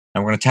myself.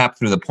 And we're going to tap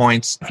through the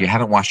points. If you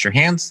haven't washed your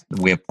hands,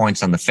 we have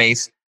points on the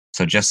face.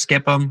 So just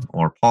skip them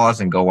or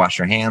pause and go wash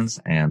your hands.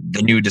 And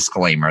the new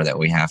disclaimer that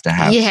we have to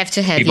have. You have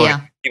to have,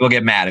 People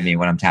get mad at me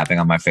when I'm tapping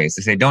on my face.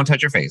 They say, don't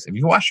touch your face. If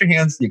you wash your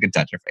hands, you can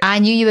touch your face. I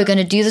knew you were going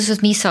to do this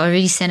with me, so I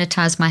already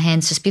sanitized my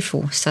hands just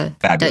before. So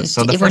fabulous.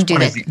 So the first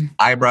one is the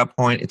eyebrow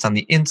point. It's on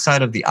the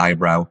inside of the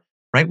eyebrow,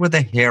 right where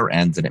the hair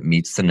ends and it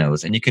meets the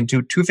nose. And you can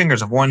do 2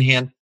 fingers of one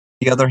hand,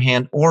 the other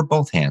hand, or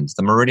both hands.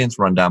 The meridians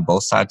run down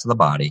both sides of the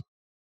body.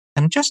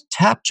 And just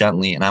tap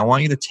gently. And I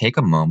want you to take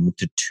a moment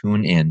to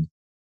tune in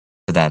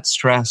to that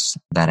stress,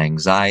 that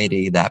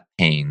anxiety, that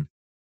pain.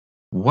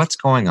 What's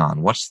going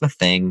on? What's the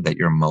thing that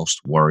you're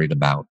most worried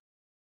about?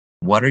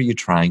 What are you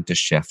trying to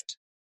shift?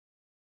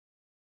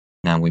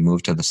 Now we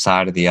move to the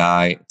side of the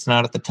eye. It's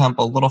not at the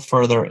temple, a little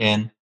further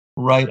in,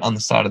 right on the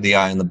side of the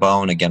eye and the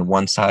bone. Again,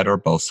 one side or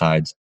both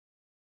sides.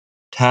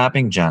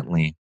 Tapping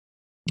gently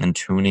and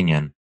tuning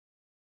in.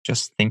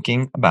 Just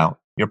thinking about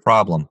your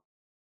problem.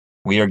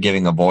 We are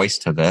giving a voice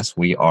to this.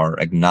 We are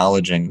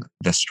acknowledging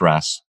the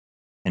stress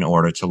in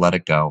order to let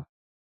it go.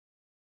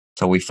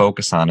 So we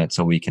focus on it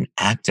so we can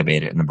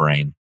activate it in the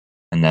brain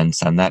and then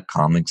send that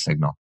calming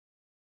signal.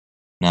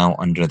 Now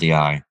under the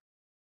eye.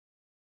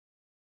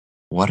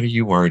 What are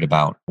you worried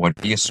about? What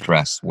do you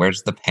stress?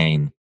 Where's the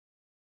pain?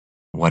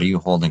 What are you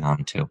holding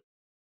on to?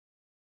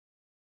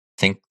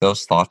 Think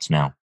those thoughts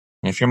now.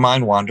 And if your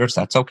mind wanders,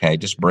 that's okay.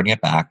 Just bring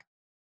it back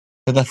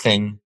to the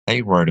thing that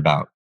you're worried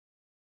about.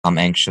 I'm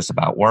anxious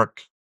about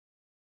work.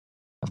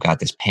 I've got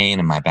this pain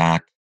in my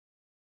back.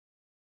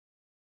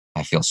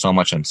 I feel so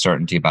much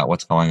uncertainty about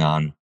what's going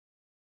on.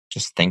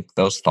 Just think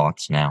those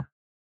thoughts now.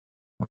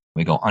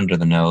 We go under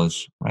the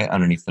nose, right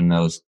underneath the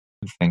nose,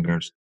 2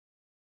 fingers.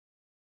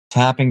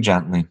 Tapping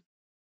gently,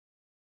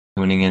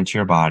 tuning into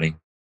your body,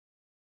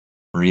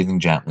 breathing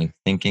gently,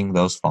 thinking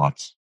those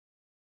thoughts.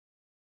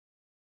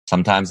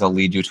 Sometimes they'll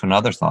lead you to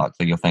another thought.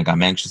 So you'll think,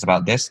 I'm anxious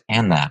about this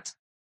and that.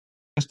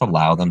 Just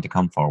allow them to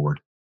come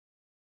forward.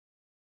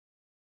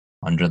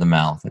 Under the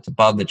mouth, it's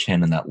above the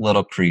chin and that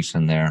little crease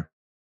in there.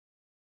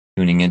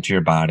 Tuning into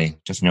your body,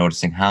 just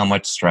noticing how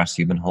much stress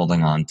you've been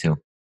holding on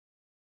to.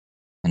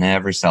 In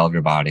every cell of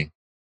your body,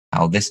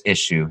 how this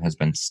issue has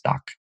been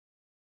stuck.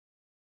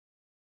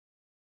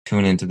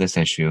 Tune into this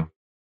issue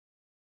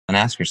and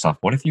ask yourself,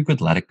 what if you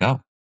could let it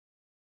go?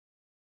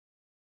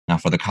 Now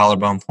for the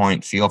collarbone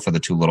point, feel for the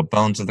 2 little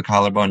bones of the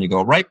collarbone. You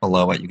go right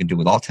below it. You can do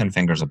with all 10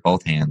 fingers of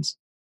both hands.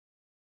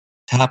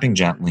 Tapping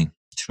gently,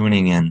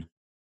 tuning in,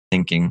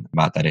 thinking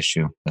about that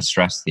issue, the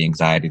stress, the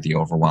anxiety, the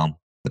overwhelm,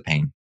 the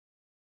pain.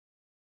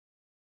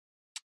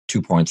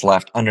 2 points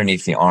left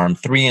underneath the arm,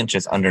 3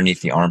 inches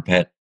underneath the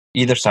armpit,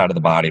 either side of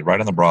the body, right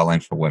on the bra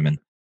line for women.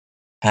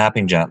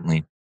 Tapping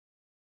gently,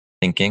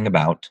 thinking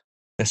about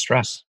the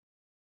stress.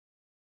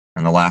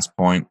 And the last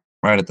point,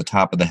 right at the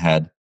top of the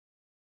head,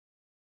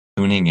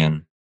 tuning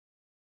in,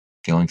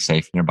 feeling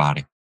safe in your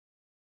body.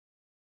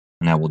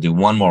 Now we'll do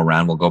one more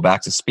round. We'll go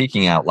back to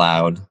speaking out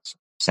loud,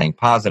 saying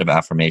positive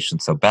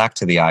affirmations. So back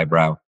to the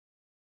eyebrow.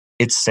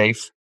 It's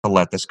safe to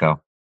let this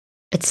go.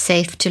 It's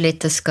safe to let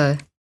this go.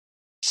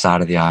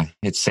 Side of the eye.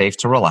 It's safe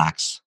to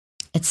relax.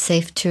 It's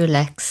safe to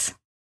relax.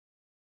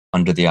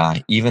 Under the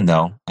eye, even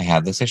though I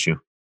have this issue.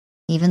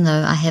 Even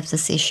though I have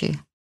this issue.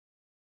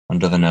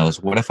 Under the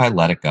nose, what if I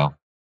let it go?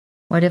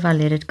 What if I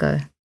let it go?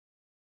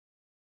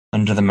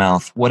 Under the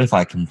mouth, what if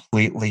I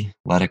completely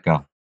let it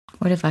go?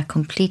 What if I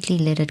completely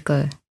let it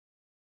go?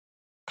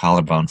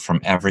 Collarbone,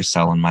 from every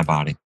cell in my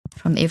body.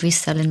 From every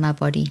cell in my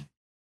body.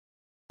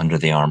 Under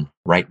the arm,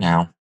 right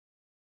now.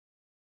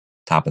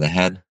 Top of the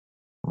head,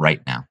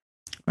 right now.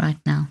 Right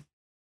now.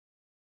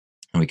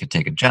 And we could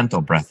take a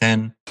gentle breath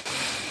in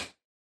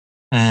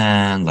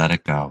and let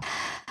it go.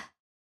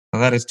 So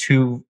that is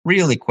 2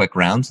 really quick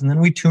rounds, and then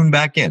we tune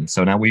back in.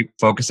 So now we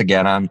focus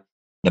again on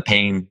the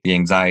pain, the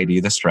anxiety,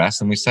 the stress,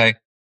 and we say,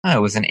 oh,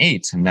 it was an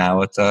 8, and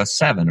now it's a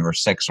 7 or a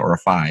 6 or a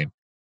 5.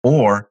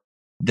 Or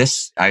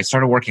this, I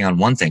started working on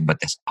one thing, but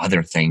this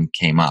other thing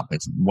came up.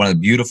 It's one of the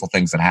beautiful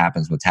things that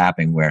happens with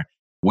tapping, where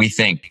we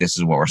think this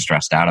is what we're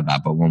stressed out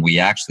about. But when we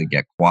actually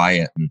get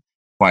quiet and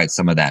quiet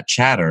some of that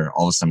chatter,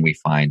 all of a sudden we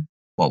find,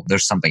 well,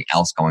 there's something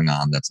else going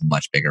on that's a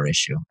much bigger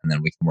issue. And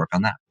then we can work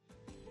on that.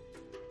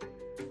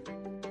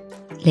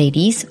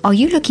 Ladies, are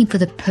you looking for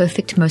the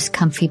perfect, most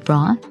comfy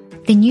bra?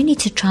 Then you need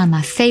to try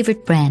my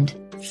favorite brand,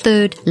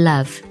 Third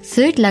Love.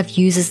 Third Love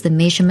uses the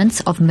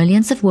measurements of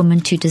millions of women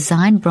to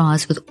design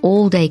bras with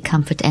all-day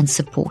comfort and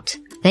support.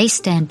 They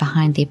stand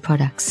behind their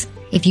products.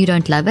 If you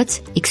don't love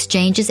it,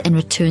 exchanges and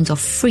returns are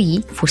free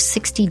for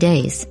 60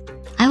 days.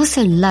 I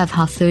also love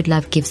how Third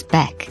Love gives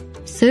back.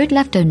 Third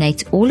Love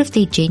donates all of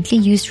their gently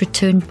used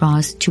return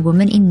bras to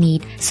women in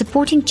need,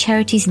 supporting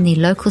charities in the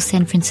local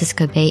San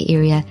Francisco Bay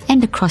Area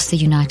and across the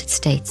United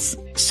States.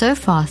 So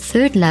far,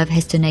 Third Love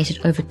has donated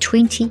over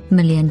 $20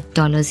 million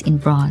in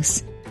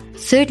bras.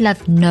 Third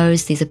Love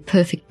knows there's a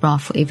perfect bra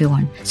for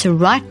everyone. So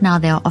right now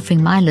they are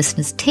offering my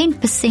listeners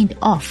 10%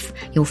 off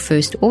your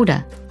first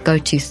order. Go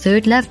to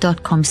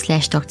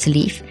thirdlove.com/Dr.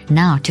 Leaf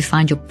now to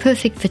find your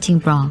perfect fitting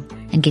bra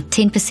and get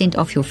 10%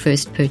 off your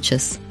first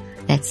purchase.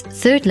 That's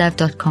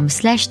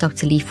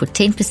thirdlove.com/Dr. Leaf for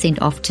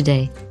 10% off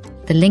today.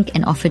 The link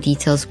and offer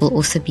details will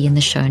also be in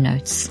the show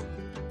notes.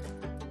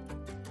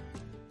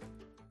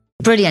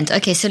 Brilliant.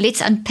 Okay, so let's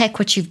unpack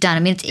what you've done. I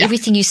mean,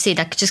 everything you said,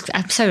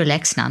 I'm so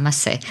relaxed now, I must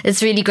say.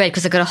 It's really great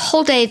because I've got a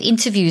whole day of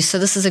interviews, so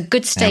this is a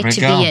good state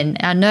to be in.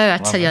 I know,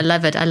 I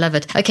love it. I love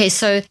it. Okay,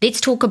 so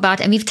let's talk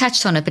about, and we've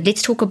touched on it, but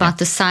let's talk about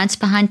the science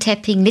behind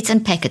tapping. Let's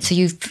unpack it. So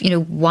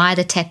why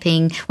the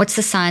tapping, what's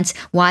the science,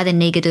 why the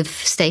negative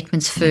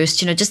statements first,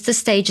 just the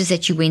stages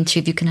that you went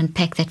through, if you can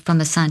unpack that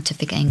from a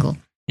scientific angle.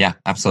 Yeah,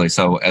 absolutely.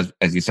 So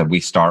as you said, we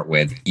start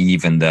with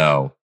even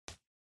though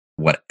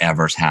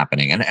whatever's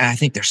happening. And I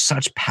think there's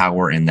such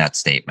power in that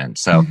statement.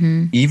 So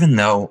even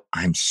though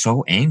I'm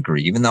so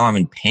angry, even though I'm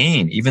in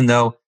pain, even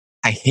though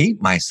I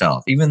hate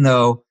myself, even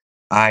though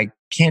I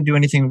can't do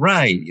anything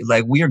right,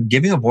 like we are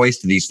giving a voice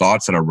to these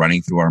thoughts that are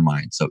running through our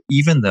minds. So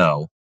even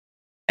though,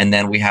 and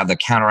then we have the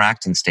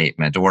counteracting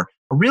statement, or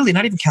really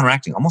not even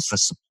counteracting, almost a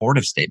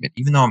supportive statement.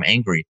 Even though I'm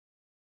angry,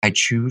 I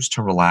choose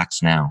to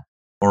relax now,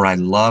 or I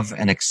love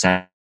and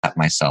accept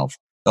myself.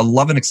 The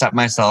love and accept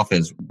myself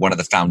is one of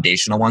the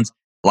foundational ones.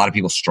 A lot of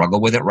people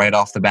struggle with it right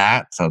off the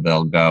bat. So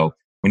they'll go,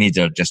 we need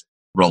to just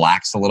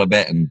relax a little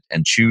bit and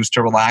choose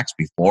to relax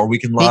before we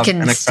can love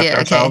and accept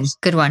ourselves.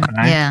 Okay. Good one.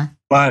 Right? Yeah.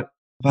 But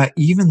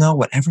even though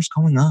whatever's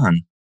going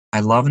on,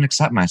 I love and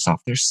accept myself.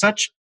 There's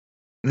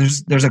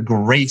a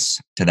grace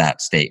to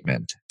that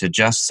statement, to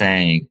just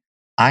saying,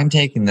 I'm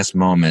taking this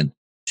moment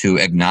to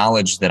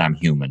acknowledge that I'm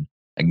human,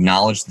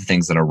 acknowledge the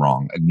things that are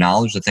wrong,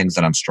 acknowledge the things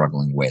that I'm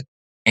struggling with.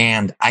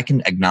 And I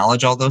can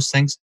acknowledge all those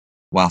things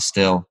while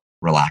still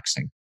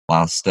relaxing,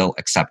 while still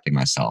accepting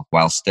myself,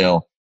 while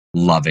still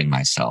loving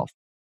myself.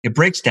 It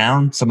breaks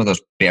down some of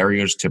those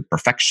barriers to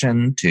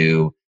perfection,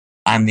 to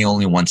I'm the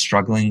only one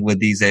struggling with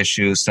these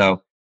issues.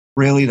 So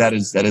really that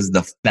is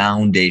the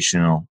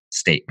foundational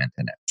statement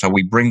in it. So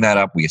we bring that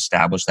up, we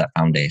establish that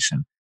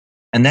foundation.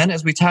 And then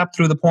as we tap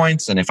through the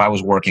points, and if I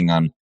was working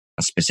on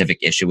a specific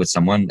issue with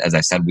someone, as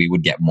I said, we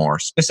would get more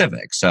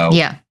specific. So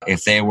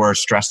if they were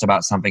stressed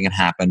about something that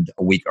happened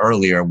a week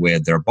earlier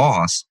with their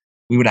boss,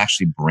 we would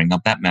actually bring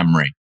up that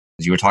memory.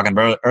 As you were talking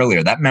about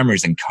earlier, that memory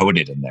is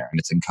encoded in there, and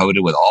it's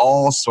encoded with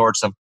all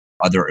sorts of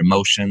other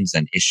emotions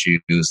and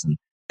issues and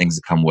things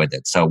that come with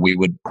it. So we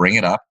would bring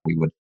it up. We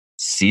would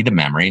see the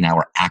memory. Now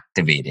we're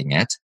activating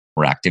it.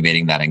 We're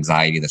activating that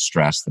anxiety, the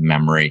stress, the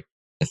memory,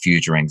 the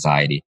future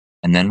anxiety.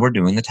 And then we're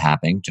doing the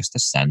tapping just to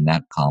send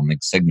that calming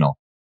signal.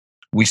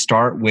 We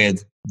start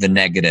with the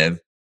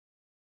negative,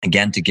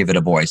 again, to give it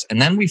a voice.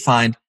 And then we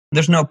find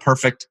there's no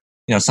perfect,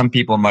 some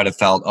people might have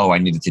felt, I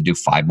needed to do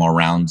 5 more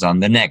rounds on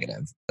the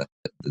negative.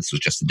 This was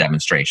just a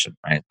demonstration,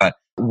 right? But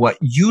what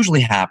usually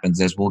happens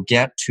is we'll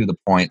get to the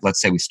point, let's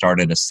say we start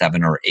at a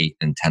 7 or 8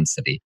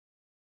 intensity.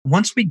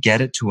 Once we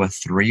get it to a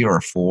 3 or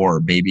a 4,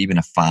 or maybe even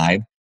a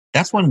 5,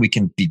 that's when we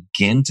can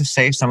begin to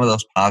say some of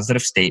those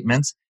positive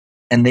statements,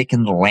 and they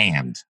can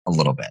land a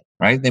little bit,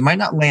 right? They might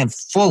not land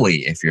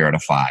fully if you're at a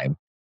 5,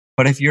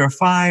 but if you're a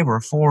 5 or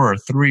a 4 or a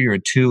 3 or a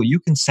 2, you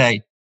can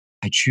say,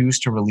 I choose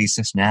to release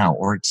this now,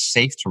 or it's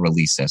safe to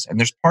release this. And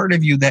there's part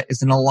of you that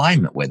is in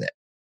alignment with it.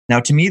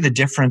 Now, to me, the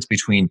difference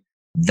between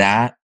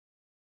that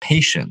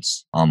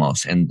patience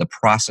almost and the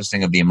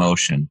processing of the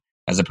emotion,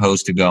 as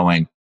opposed to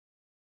going,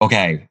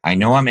 okay, I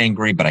know I'm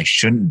angry, but I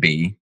shouldn't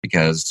be,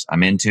 because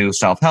I'm into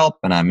self-help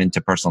and I'm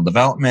into personal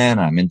development.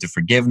 I'm into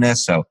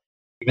forgiveness. So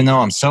even though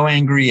I'm so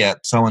angry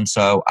at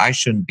so-and-so, I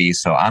shouldn't be.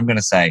 So I'm going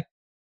to say,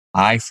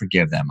 I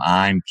forgive them.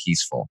 I'm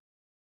peaceful.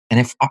 And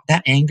if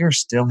that anger is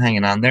still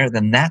hanging on there,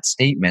 then that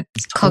statement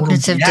is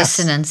cognitive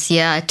dissonance.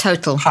 Yeah,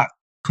 total.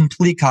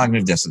 Complete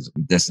cognitive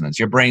dissonance.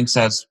 Your brain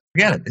says,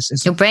 forget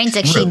it. Your brain's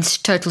actually in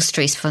total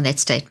stress from that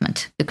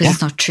statement because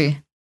it's not true.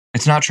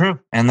 It's not true.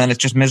 And then it's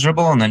just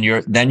miserable. And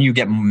then you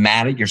get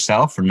mad at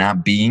yourself for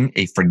not being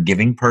a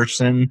forgiving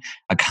person,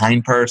 a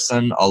kind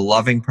person, a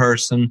loving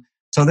person.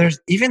 So there's,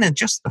 even in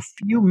just a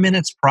few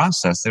minutes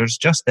process, there's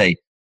just an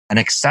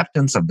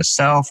acceptance of the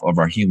self, of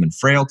our human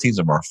frailties,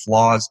 of our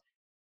flaws,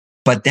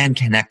 but then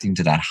connecting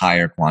to that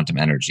higher quantum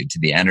energy, to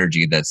the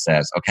energy that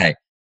says, okay,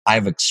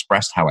 I've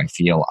expressed how I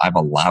feel. I've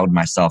allowed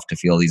myself to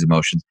feel these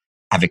emotions.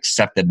 I've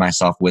accepted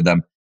myself with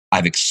them.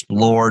 I've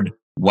explored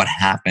what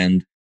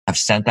happened. I've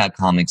sent that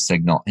calming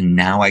signal, and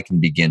now I can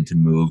begin to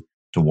move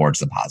towards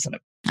the positive.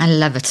 I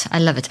love it. I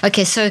love it.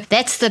 Okay, so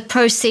that's the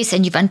process,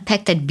 and you've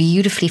unpacked that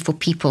beautifully for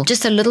people.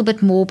 Just a little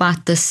bit more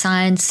about the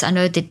science. I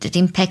know that it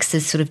impacts the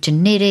sort of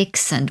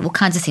genetics and all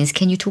kinds of things.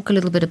 Can you talk a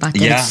little bit about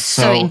that? Yeah, it's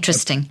so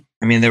interesting.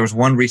 I mean, there was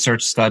one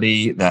research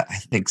study that I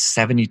think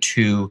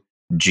 72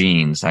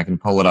 genes, I can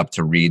pull it up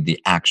to read the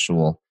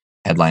actual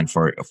headline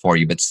for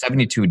you, but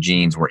 72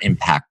 genes were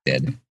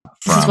impacted.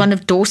 This is one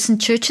of Dawson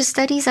Church's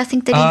studies, I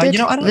think, that he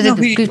did. I don't know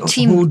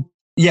who.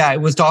 Yeah,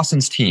 it was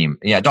Dawson's team.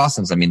 Yeah,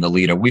 Dawson's, the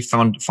leader. We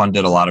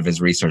funded a lot of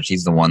his research.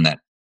 He's the one that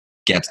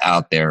gets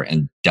out there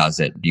and does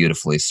it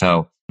beautifully.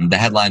 So the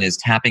headline is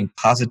Tapping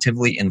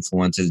Positively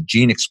Influences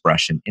Gene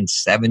Expression in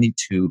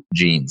 72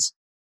 Genes.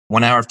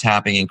 1 hour of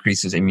tapping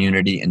increases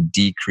immunity and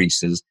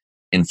decreases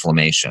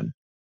inflammation.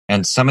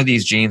 And some of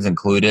these genes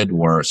included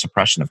were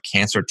suppression of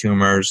cancer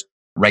tumors,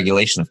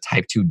 regulation of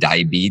type 2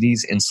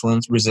 diabetes,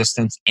 insulin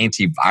resistance,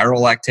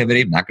 antiviral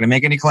activity. I'm not going to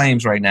make any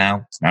claims right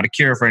now. It's not a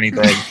cure for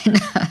anything.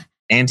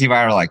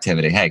 Antiviral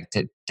activity. Hey,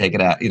 take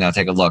it out,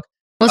 take a look.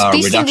 Well,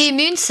 it's boosting the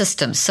immune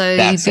system. So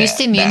you boost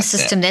the immune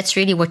system. That's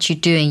really what you're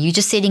doing. You're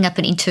just setting up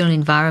an internal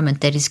environment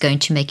that is going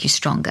to make you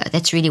stronger.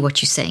 That's really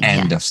what you're saying.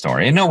 End of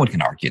story. And no one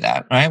can argue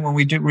that, right? When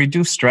we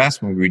reduce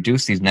stress, when we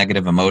reduce these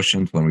negative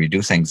emotions, when we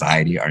reduce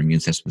anxiety, our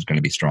immune system is going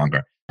to be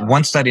stronger.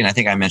 One study, and I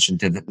think I mentioned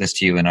this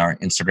to you in our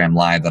Instagram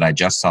live that I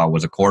just saw,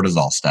 was a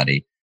cortisol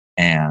study.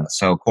 And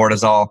so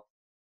cortisol,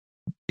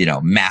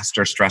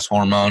 master stress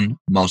hormone,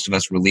 most of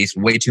us release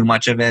way too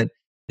much of it.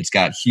 It's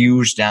got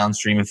huge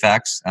downstream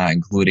effects,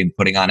 including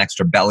putting on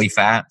extra belly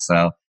fat.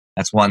 So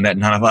that's one that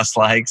none of us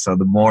like. So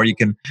the more you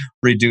can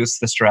reduce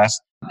the stress.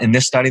 In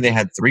this study, they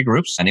had 3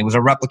 groups, and it was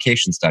a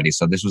replication study.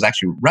 So this was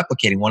actually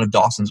replicating one of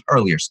Dawson's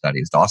earlier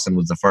studies. Dawson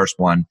was the first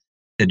one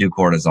to do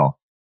cortisol.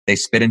 They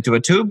spit into a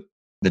tube.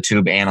 The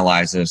tube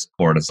analyzes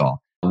cortisol.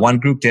 One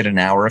group did an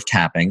hour of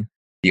tapping.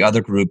 The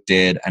other group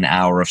did an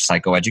hour of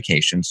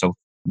psychoeducation. So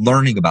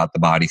learning about the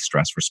body's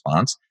stress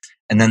response.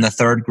 And then the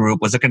third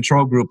group was a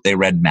control group. They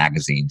read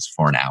magazines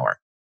for an hour.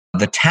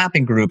 The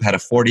tapping group had a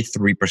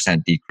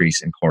 43%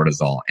 decrease in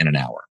cortisol in an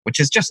hour, which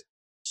is just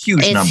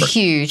huge number. It's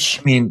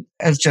huge.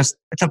 It's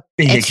a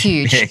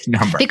big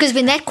number. Because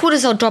when that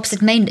cortisol drops,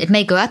 it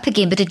may go up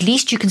again, but at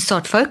least you can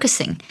start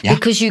focusing. Yeah.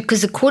 Because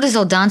the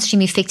cortisol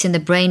downstream effect in the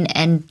brain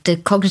and the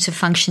cognitive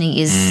functioning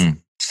is...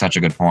 Such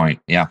a good point.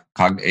 Yeah.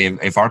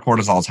 If our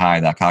cortisol is high,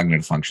 that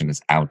cognitive function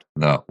is out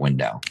the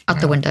window.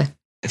 The window.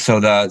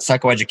 So the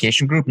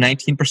psychoeducation group,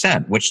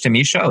 19%, which to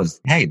me shows,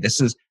 hey, this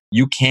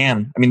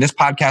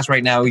podcast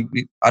right now,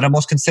 I'd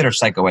almost consider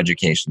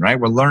psychoeducation, right?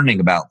 We're learning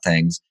about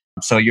things.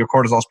 So your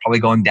cortisol is probably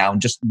going down,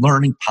 just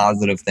learning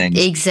positive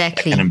things.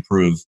 Exactly. That can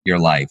improve your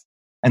life.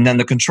 And then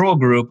the control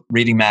group,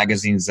 reading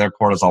magazines, their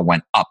cortisol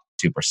went up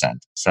 2%.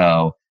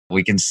 So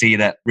we can see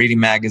that reading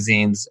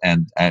magazines,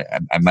 and I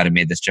might have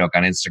made this joke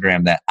on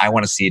Instagram that I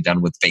want to see it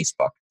done with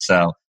Facebook.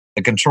 So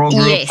the control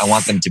group, yes. I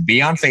want them to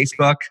be on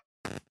Facebook,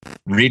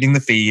 reading the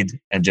feed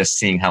and just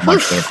seeing how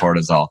much their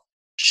cortisol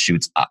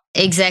shoots up.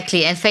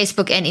 Exactly. And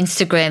Facebook and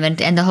Instagram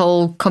and the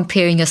whole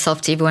comparing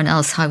yourself to everyone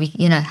else, how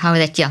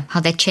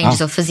that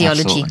changes our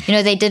physiology.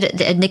 Absolutely. They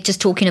did, Nick just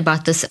talking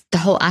about this, the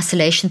whole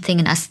isolation thing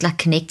and us like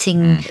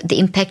connecting, the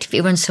impact of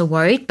everyone's so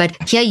worried. But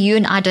here you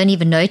and I don't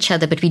even know each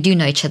other, but we do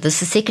know each other. It's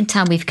the second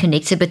time we've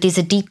connected, but there's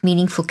a deep,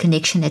 meaningful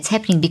connection that's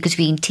happening because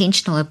we're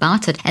intentional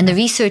about it. And the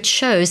research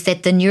shows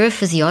that the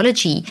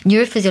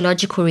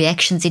neurophysiological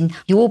reactions in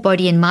your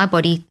body and my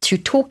body through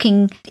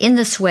talking in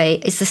this way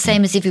is the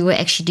same as if we were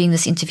actually doing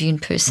this interview in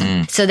person.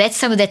 So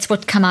that's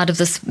what come out of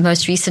this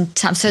most recent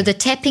time. So the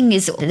tapping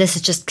this is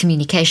just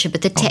communication,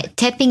 but the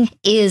tapping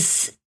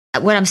is,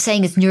 what I'm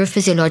saying is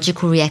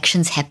neurophysiological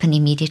reactions happen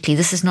immediately.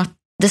 This is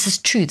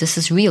true. This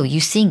is real. You're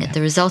seeing it.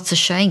 The results are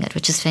showing it,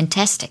 which is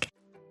fantastic.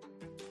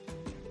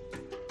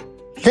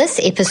 This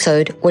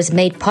episode was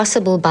made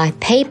possible by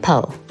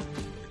PayPal.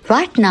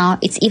 Right now,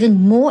 it's even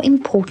more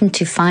important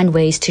to find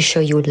ways to show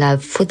your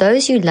love for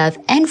those you love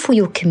and for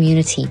your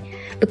community,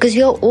 because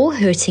we are all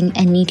hurting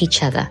and need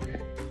each other.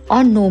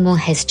 Our normal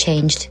has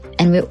changed,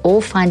 and we're all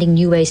finding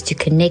new ways to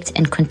connect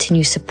and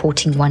continue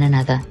supporting one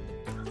another.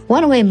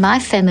 One way my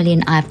family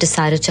and I have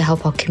decided to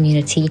help our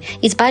community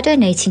is by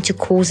donating to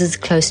causes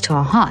close to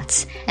our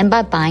hearts and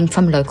by buying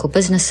from local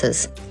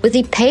businesses. With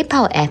the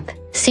PayPal app,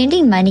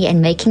 sending money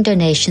and making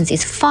donations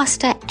is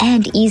faster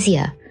and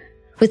easier.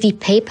 With the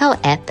PayPal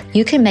app,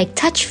 you can make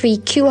touch-free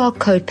QR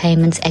code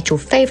payments at your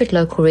favorite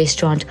local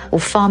restaurant or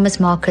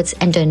farmers markets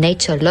and donate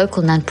to a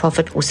local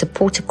nonprofit or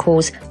support a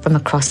cause from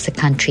across the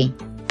country.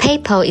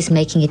 PayPal is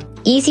making it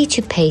easy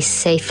to pay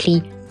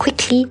safely,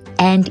 quickly,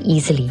 and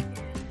easily.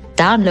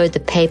 Download the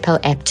PayPal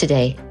app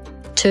today.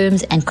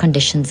 Terms and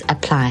conditions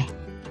apply.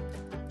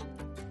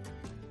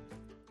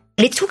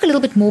 Let's talk a little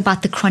bit more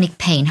about the chronic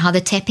pain, how the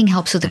tapping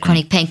helps with the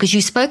chronic pain, because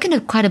you've spoken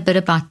quite a bit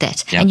about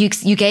that. Yep. And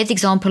you gave the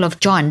example of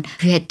John,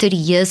 who had 30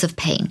 years of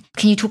pain.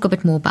 Can you talk a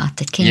bit more about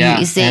that?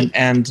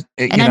 And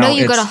I know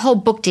you've got a whole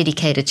book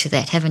dedicated to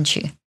that, haven't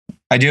you?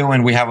 I do.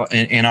 And we have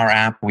in our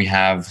app, we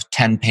have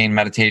 10 pain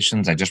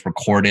meditations. I just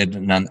recorded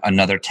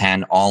another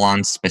 10, all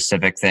on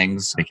specific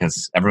things,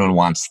 because everyone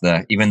wants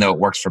even though it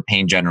works for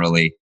pain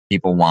generally,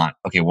 people want,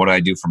 okay, what do I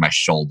do for my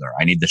shoulder?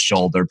 I need the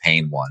shoulder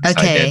pain ones.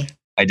 Okay. So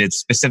I did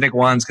specific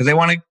ones because they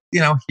want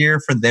to, hear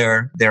for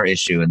their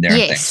issue and their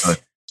thing.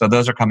 So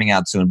those are coming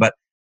out soon. But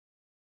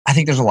I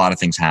think there's a lot of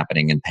things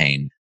happening in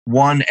pain.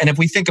 One, and if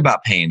we think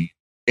about pain,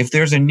 if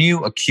there's a new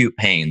acute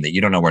pain that you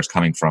don't know where it's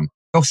coming from,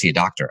 go see a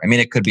doctor. I mean,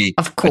 it could be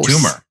a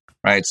tumor,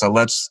 right? So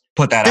let's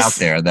put that out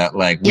there that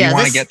we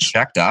want to get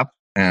checked up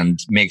and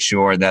make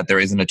sure that there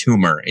isn't a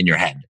tumor in your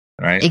head,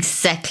 right?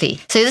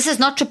 Exactly. So this is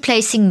not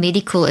replacing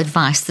medical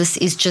advice. This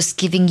is just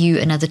giving you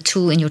another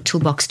tool in your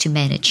toolbox to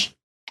manage.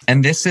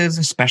 And this is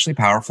especially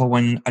powerful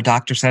when a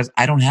doctor says,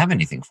 I don't have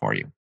anything for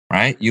you,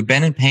 right? You've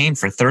been in pain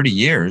for 30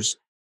 years.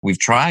 We've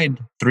tried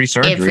 3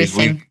 surgeries.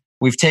 Everything.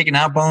 We've taken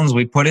out bones.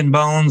 We've put in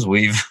bones.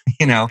 We've,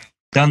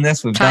 done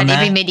this. We've tried done that.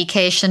 Tried every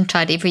medication,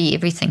 tried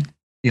everything.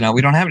 We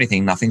don't have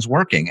anything. Nothing's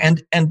working.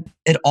 And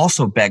it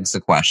also begs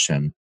the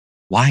question,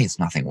 why is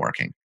nothing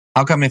working?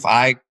 How come if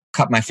I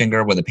cut my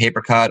finger with a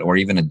paper cut or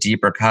even a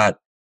deeper cut,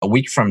 a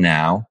week from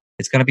now,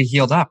 it's going to be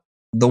healed up?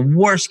 The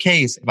worst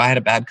case, if I had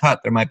a bad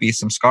cut, there might be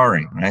some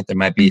scarring, right? There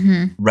might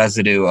be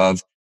residue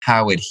of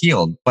how it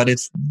healed, but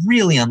it's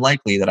really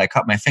unlikely that I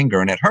cut my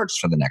finger and it hurts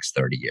for the next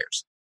 30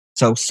 years.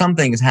 So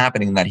something is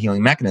happening in that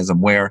healing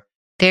mechanism where...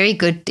 Very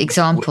good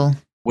example.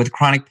 With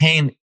chronic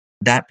pain,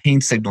 that pain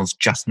signal is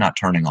just not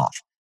turning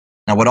off.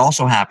 Now, what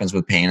also happens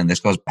with pain, and this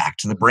goes back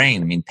to the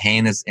brain. I mean,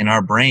 pain is in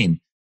our brain.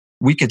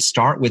 We could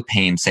start with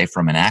pain, say,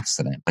 from an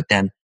accident, but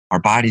then our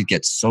body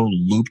gets so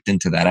looped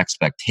into that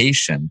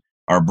expectation.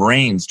 Our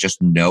brains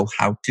just know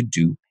how to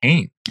do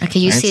pain. Okay,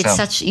 you say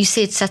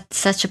it's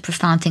such a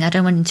profound thing. I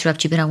don't want to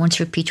interrupt you, but I want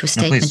to repeat your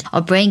statement. No,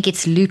 our brain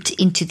gets looped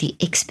into the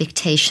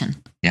expectation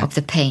of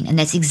the pain, and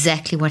that's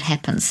exactly what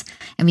happens.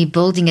 And we're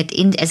building it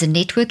in as a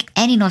network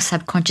and in our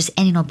subconscious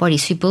and in our body.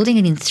 So we're building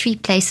it in 3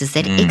 places,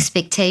 that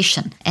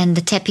expectation. And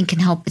the tapping can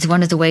help. It's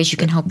one of the ways you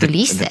can help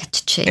release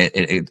that.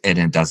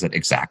 It does it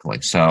exactly.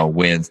 So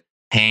with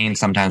pain,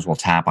 sometimes we'll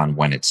tap on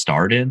when it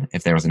started,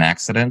 if there was an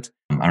accident.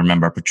 I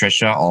remember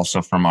Patricia,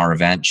 also from our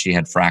event, she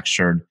had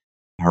fractured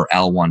her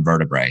L1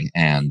 vertebrae,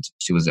 and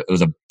it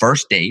was a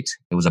first date.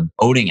 It was a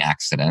boating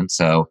accident.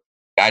 So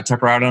guy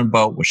took her out on a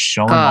boat, was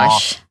showing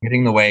off,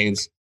 hitting the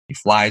waves. He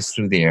flies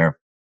through the air.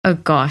 Oh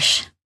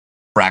gosh.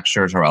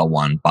 Fractures her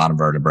L1 bottom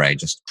vertebrae,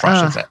 just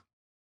crushes it.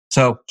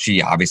 So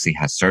she obviously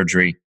has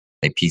surgery.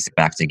 They piece it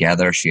back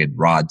together. She had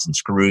rods and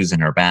screws in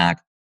her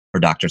back. Her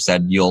doctor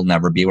said, you'll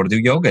never be able to do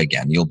yoga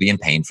again. You'll be in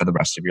pain for the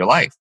rest of your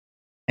life.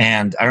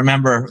 And I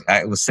remember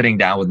I was sitting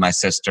down with my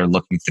sister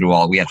looking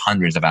through we had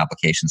hundreds of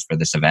applications for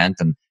this event,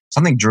 and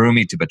something drew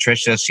me to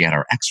Patricia. She had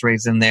her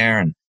x-rays in there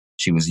and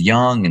she was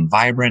young and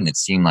vibrant. It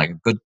seemed like a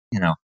good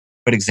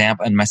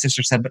example. And my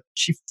sister said, but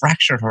she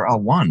fractured her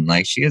L1.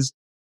 Like, she has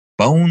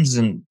bones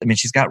and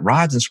she's got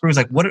rods and screws.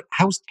 Like,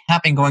 how's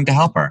tapping going to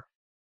help her?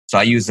 So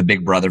I used the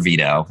big brother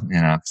veto,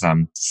 because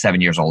I'm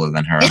 7 years older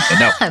than her. I said,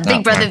 no,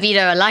 big brother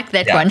veto. I like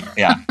that one.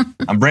 Yeah.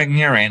 I'm bringing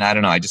her in. I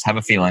don't know. I just have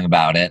a feeling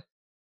about it.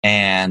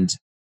 And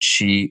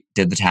she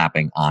did the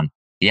tapping on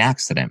the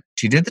accident.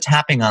 She did the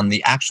tapping on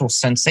the actual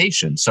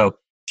sensation. So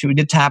she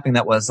did tapping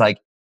that was like,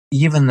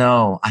 even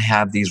though I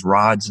have these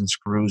rods and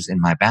screws in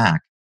my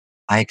back,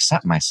 I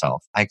accept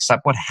myself. I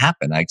accept what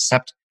happened. I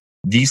accept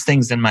these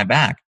things in my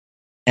back.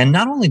 And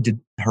not only did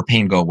her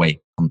pain go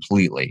away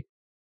completely,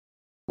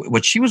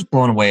 what she was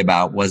blown away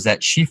about was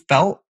that she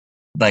felt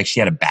like she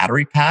had a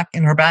battery pack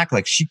in her back.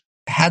 Like, she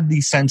had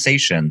the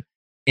sensation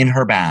in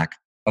her back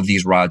of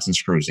these rods and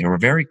screws. They were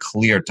very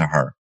clear to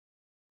her.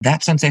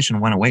 That sensation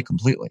went away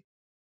completely.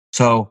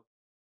 So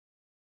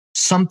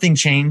something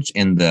changed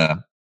in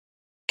the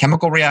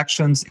chemical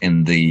reactions,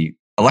 in the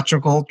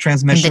electrical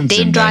transmissions.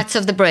 The dendrites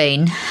of the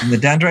brain. The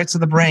dendrites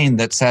of the brain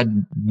that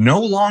said,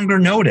 no longer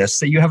notice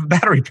that you have a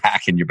battery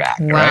pack in your back,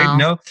 right?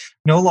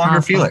 No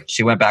longer feel it.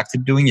 She went back to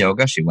doing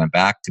yoga. She went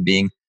back to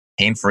being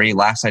pain-free.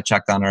 Last I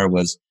checked on her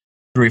was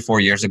 3 or 4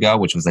 years ago,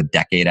 which was a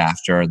decade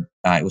after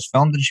it was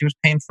filmed, and she was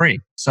pain-free.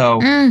 So,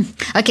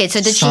 okay. So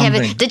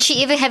did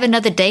she ever have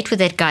another date with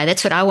that guy?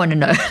 That's what I want to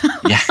know.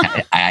 Yeah,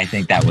 I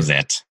think that was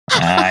it.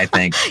 I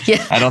think.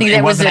 Yeah, I don't think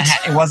it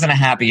wasn't a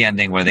happy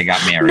ending where they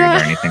got married or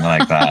anything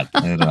like that.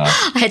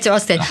 I had to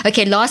ask that.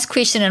 Okay, last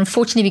question.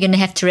 Unfortunately, we're going to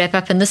have to wrap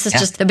up, and this is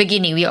just the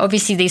beginning.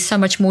 There's so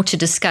much more to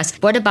discuss.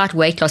 What about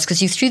weight loss?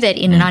 Because you threw that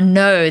in, and I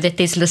know that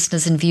there's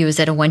listeners and viewers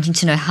that are wanting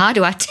to know, how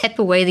do I tap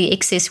away the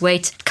excess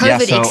weight,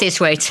 excess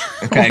weight,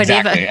 okay,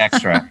 whatever. Exactly,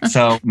 extra.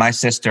 So my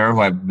sister,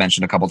 who I've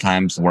mentioned a couple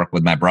times, worked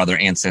with my brother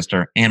and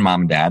sister and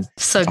mom and dad.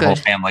 So it's good. A whole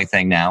family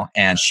thing now.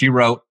 And she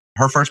wrote,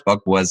 her first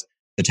book was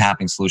The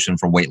Tapping Solution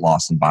for Weight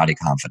Loss and Body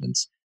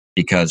Confidence,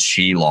 because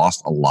she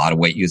lost a lot of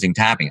weight using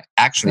tapping.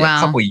 Actually, a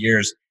couple of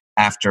years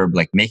after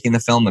making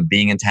the film and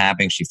being in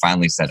tapping, she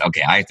finally said,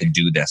 okay, I have to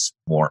do this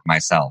for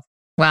myself.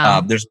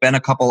 Wow. There's been a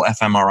couple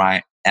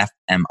fMRI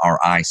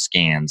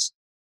scans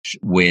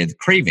with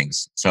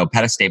cravings. So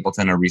Peta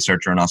Stapleton, a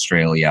researcher in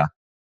Australia,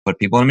 put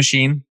people in a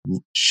machine,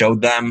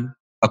 showed them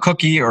a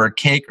cookie or a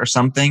cake or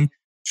something,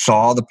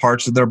 saw the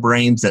parts of their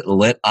brains that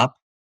lit up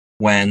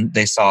when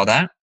they saw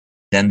that.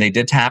 Then they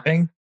did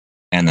tapping.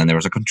 And then there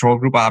was a control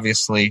group,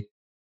 obviously.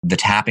 The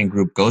tapping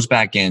group goes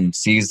back in,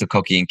 sees the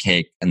cookie and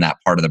cake, and that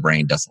part of the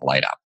brain doesn't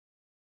light up.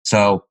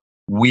 So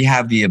we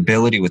have the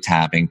ability with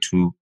tapping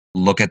to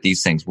look at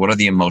these things. What are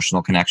the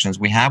emotional connections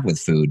we have with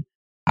food?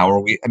 How are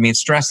we? I mean,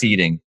 stress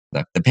eating,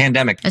 the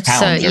pandemic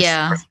pounds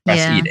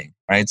stress eating,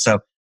 right? So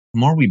the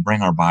more we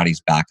bring our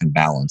bodies back in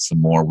balance, the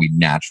more we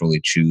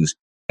naturally choose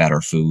better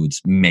foods,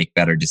 make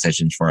better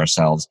decisions for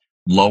ourselves,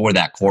 lower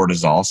that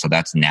cortisol. So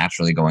that's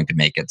naturally going to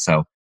make it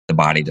so the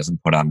body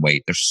doesn't put on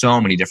weight. There's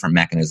so many different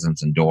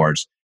mechanisms and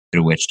doors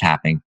through which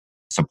tapping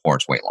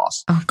supports weight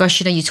loss. Oh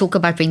gosh, you talk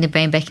about bringing the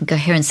brain back in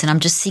coherence, and I'm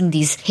just seeing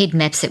these head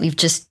maps that we've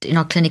just, in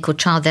our clinical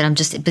trial that I'm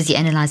just busy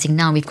analyzing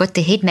now. We've got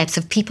the head maps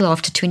of people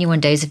after 21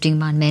 days of doing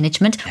mind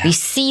management. Yeah. We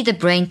see the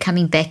brain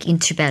coming back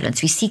into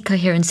balance. We see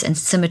coherence and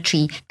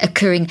symmetry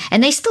occurring,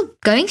 and they're still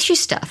going through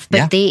stuff,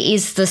 but there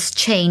is this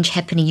change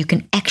happening. You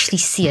can actually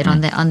see it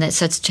on that.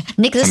 So it's,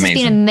 Nick, this has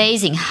been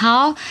amazing.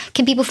 How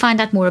can people find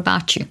out more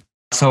about you?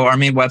 So our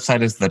main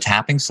website is The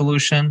Tapping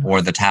Solution, or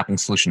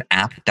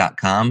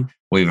thetapping-solution-app.com.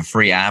 We have a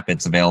free app.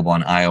 It's available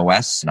on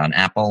iOS and on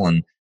Apple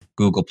and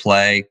Google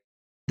Play.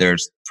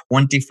 There's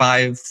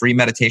 25 free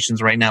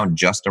meditations right now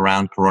just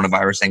around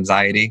coronavirus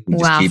anxiety.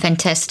 Wow,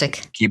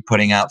 fantastic. Keep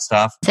putting out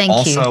stuff. Thank you.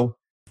 Also,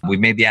 we've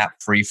made the app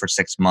free for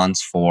 6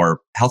 months for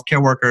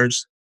healthcare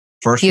workers,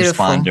 first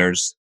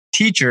responders,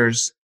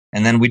 teachers,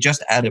 and then we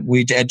just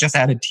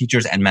added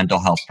teachers and mental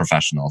health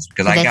professionals,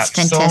 because I got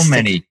so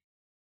many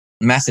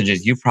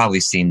messages. You've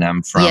probably seen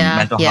them from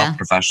mental health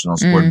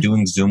professionals who are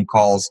doing Zoom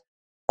calls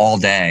all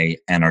day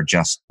and are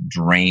just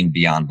drained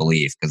beyond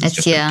belief, because it's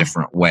just a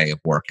different way of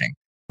working.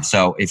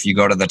 So if you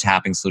go to the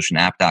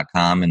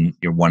tappingsolutionapp.com and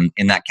you're one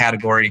in that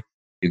category,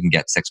 you can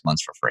get 6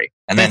 months for free.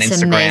 And then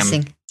Instagram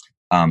amazing.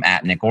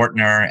 At Nick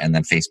Ortner, and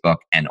then Facebook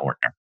and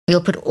Ortner.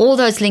 We'll put all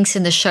those links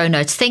in the show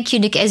notes. Thank you,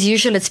 Nick. As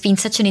usual, it's been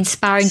such an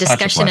inspiring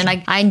discussion, and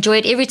I enjoy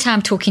it every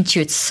time talking to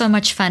you. It's so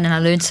much fun, and I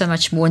learn so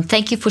much more. And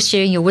thank you for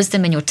sharing your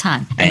wisdom and your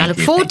time. And I look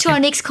forward to our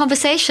next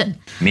conversation.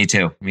 Me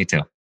too.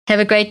 Have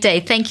a great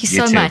day. Thank you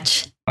so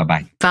much.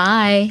 Bye-bye.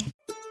 Bye.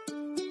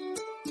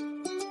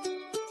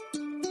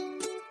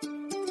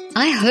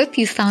 I hope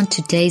you found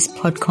today's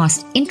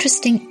podcast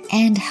interesting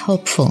and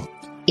helpful.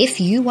 If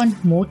you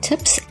want more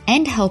tips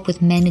and help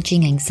with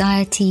managing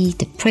anxiety,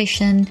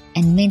 depression,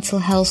 and mental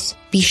health,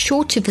 be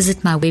sure to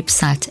visit my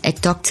website at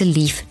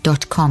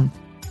drleaf.com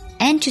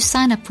and to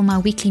sign up for my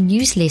weekly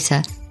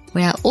newsletter,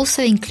 where I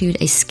also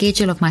include a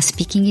schedule of my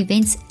speaking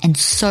events and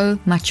so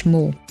much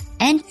more.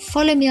 And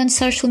follow me on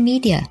social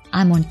media.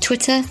 I'm on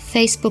Twitter,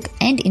 Facebook,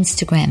 and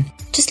Instagram.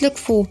 Just look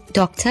for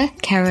Dr.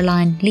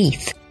 Caroline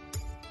Leaf.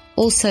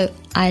 Also,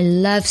 I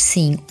love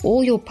seeing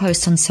all your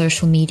posts on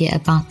social media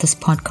about this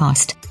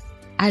podcast.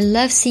 I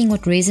love seeing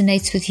what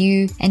resonates with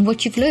you and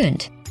what you've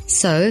learned.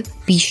 So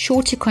be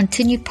sure to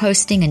continue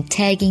posting and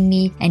tagging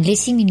me and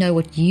letting me know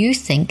what you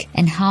think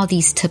and how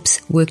these tips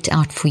worked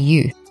out for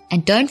you.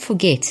 And don't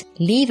forget,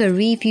 leave a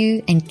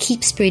review and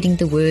keep spreading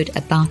the word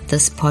about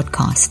this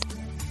podcast.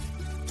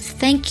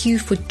 Thank you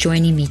for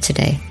joining me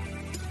today.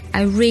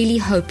 I really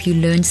hope you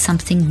learned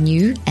something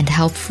new and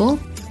helpful.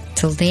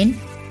 Till then,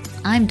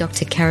 I'm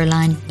Dr.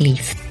 Caroline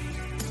Leaf.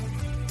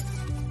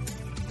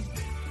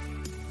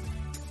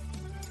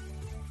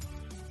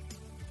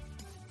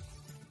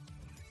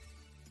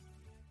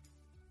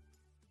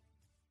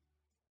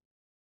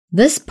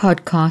 This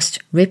podcast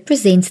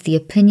represents the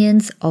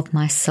opinions of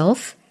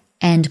myself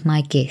and my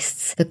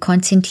guests. The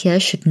content here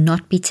should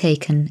not be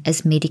taken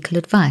as medical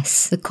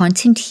advice. The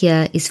content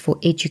here is for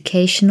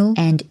educational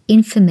and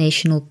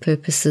informational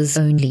purposes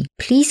only.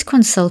 Please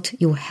consult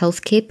your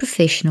healthcare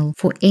professional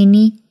for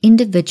any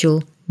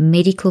individual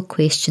medical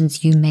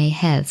questions you may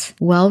have.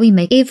 While we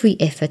make every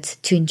effort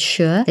to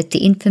ensure that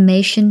the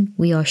information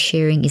we are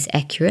sharing is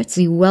accurate,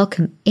 we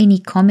welcome any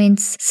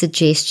comments,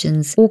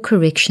 suggestions, or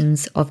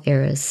corrections of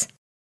errors.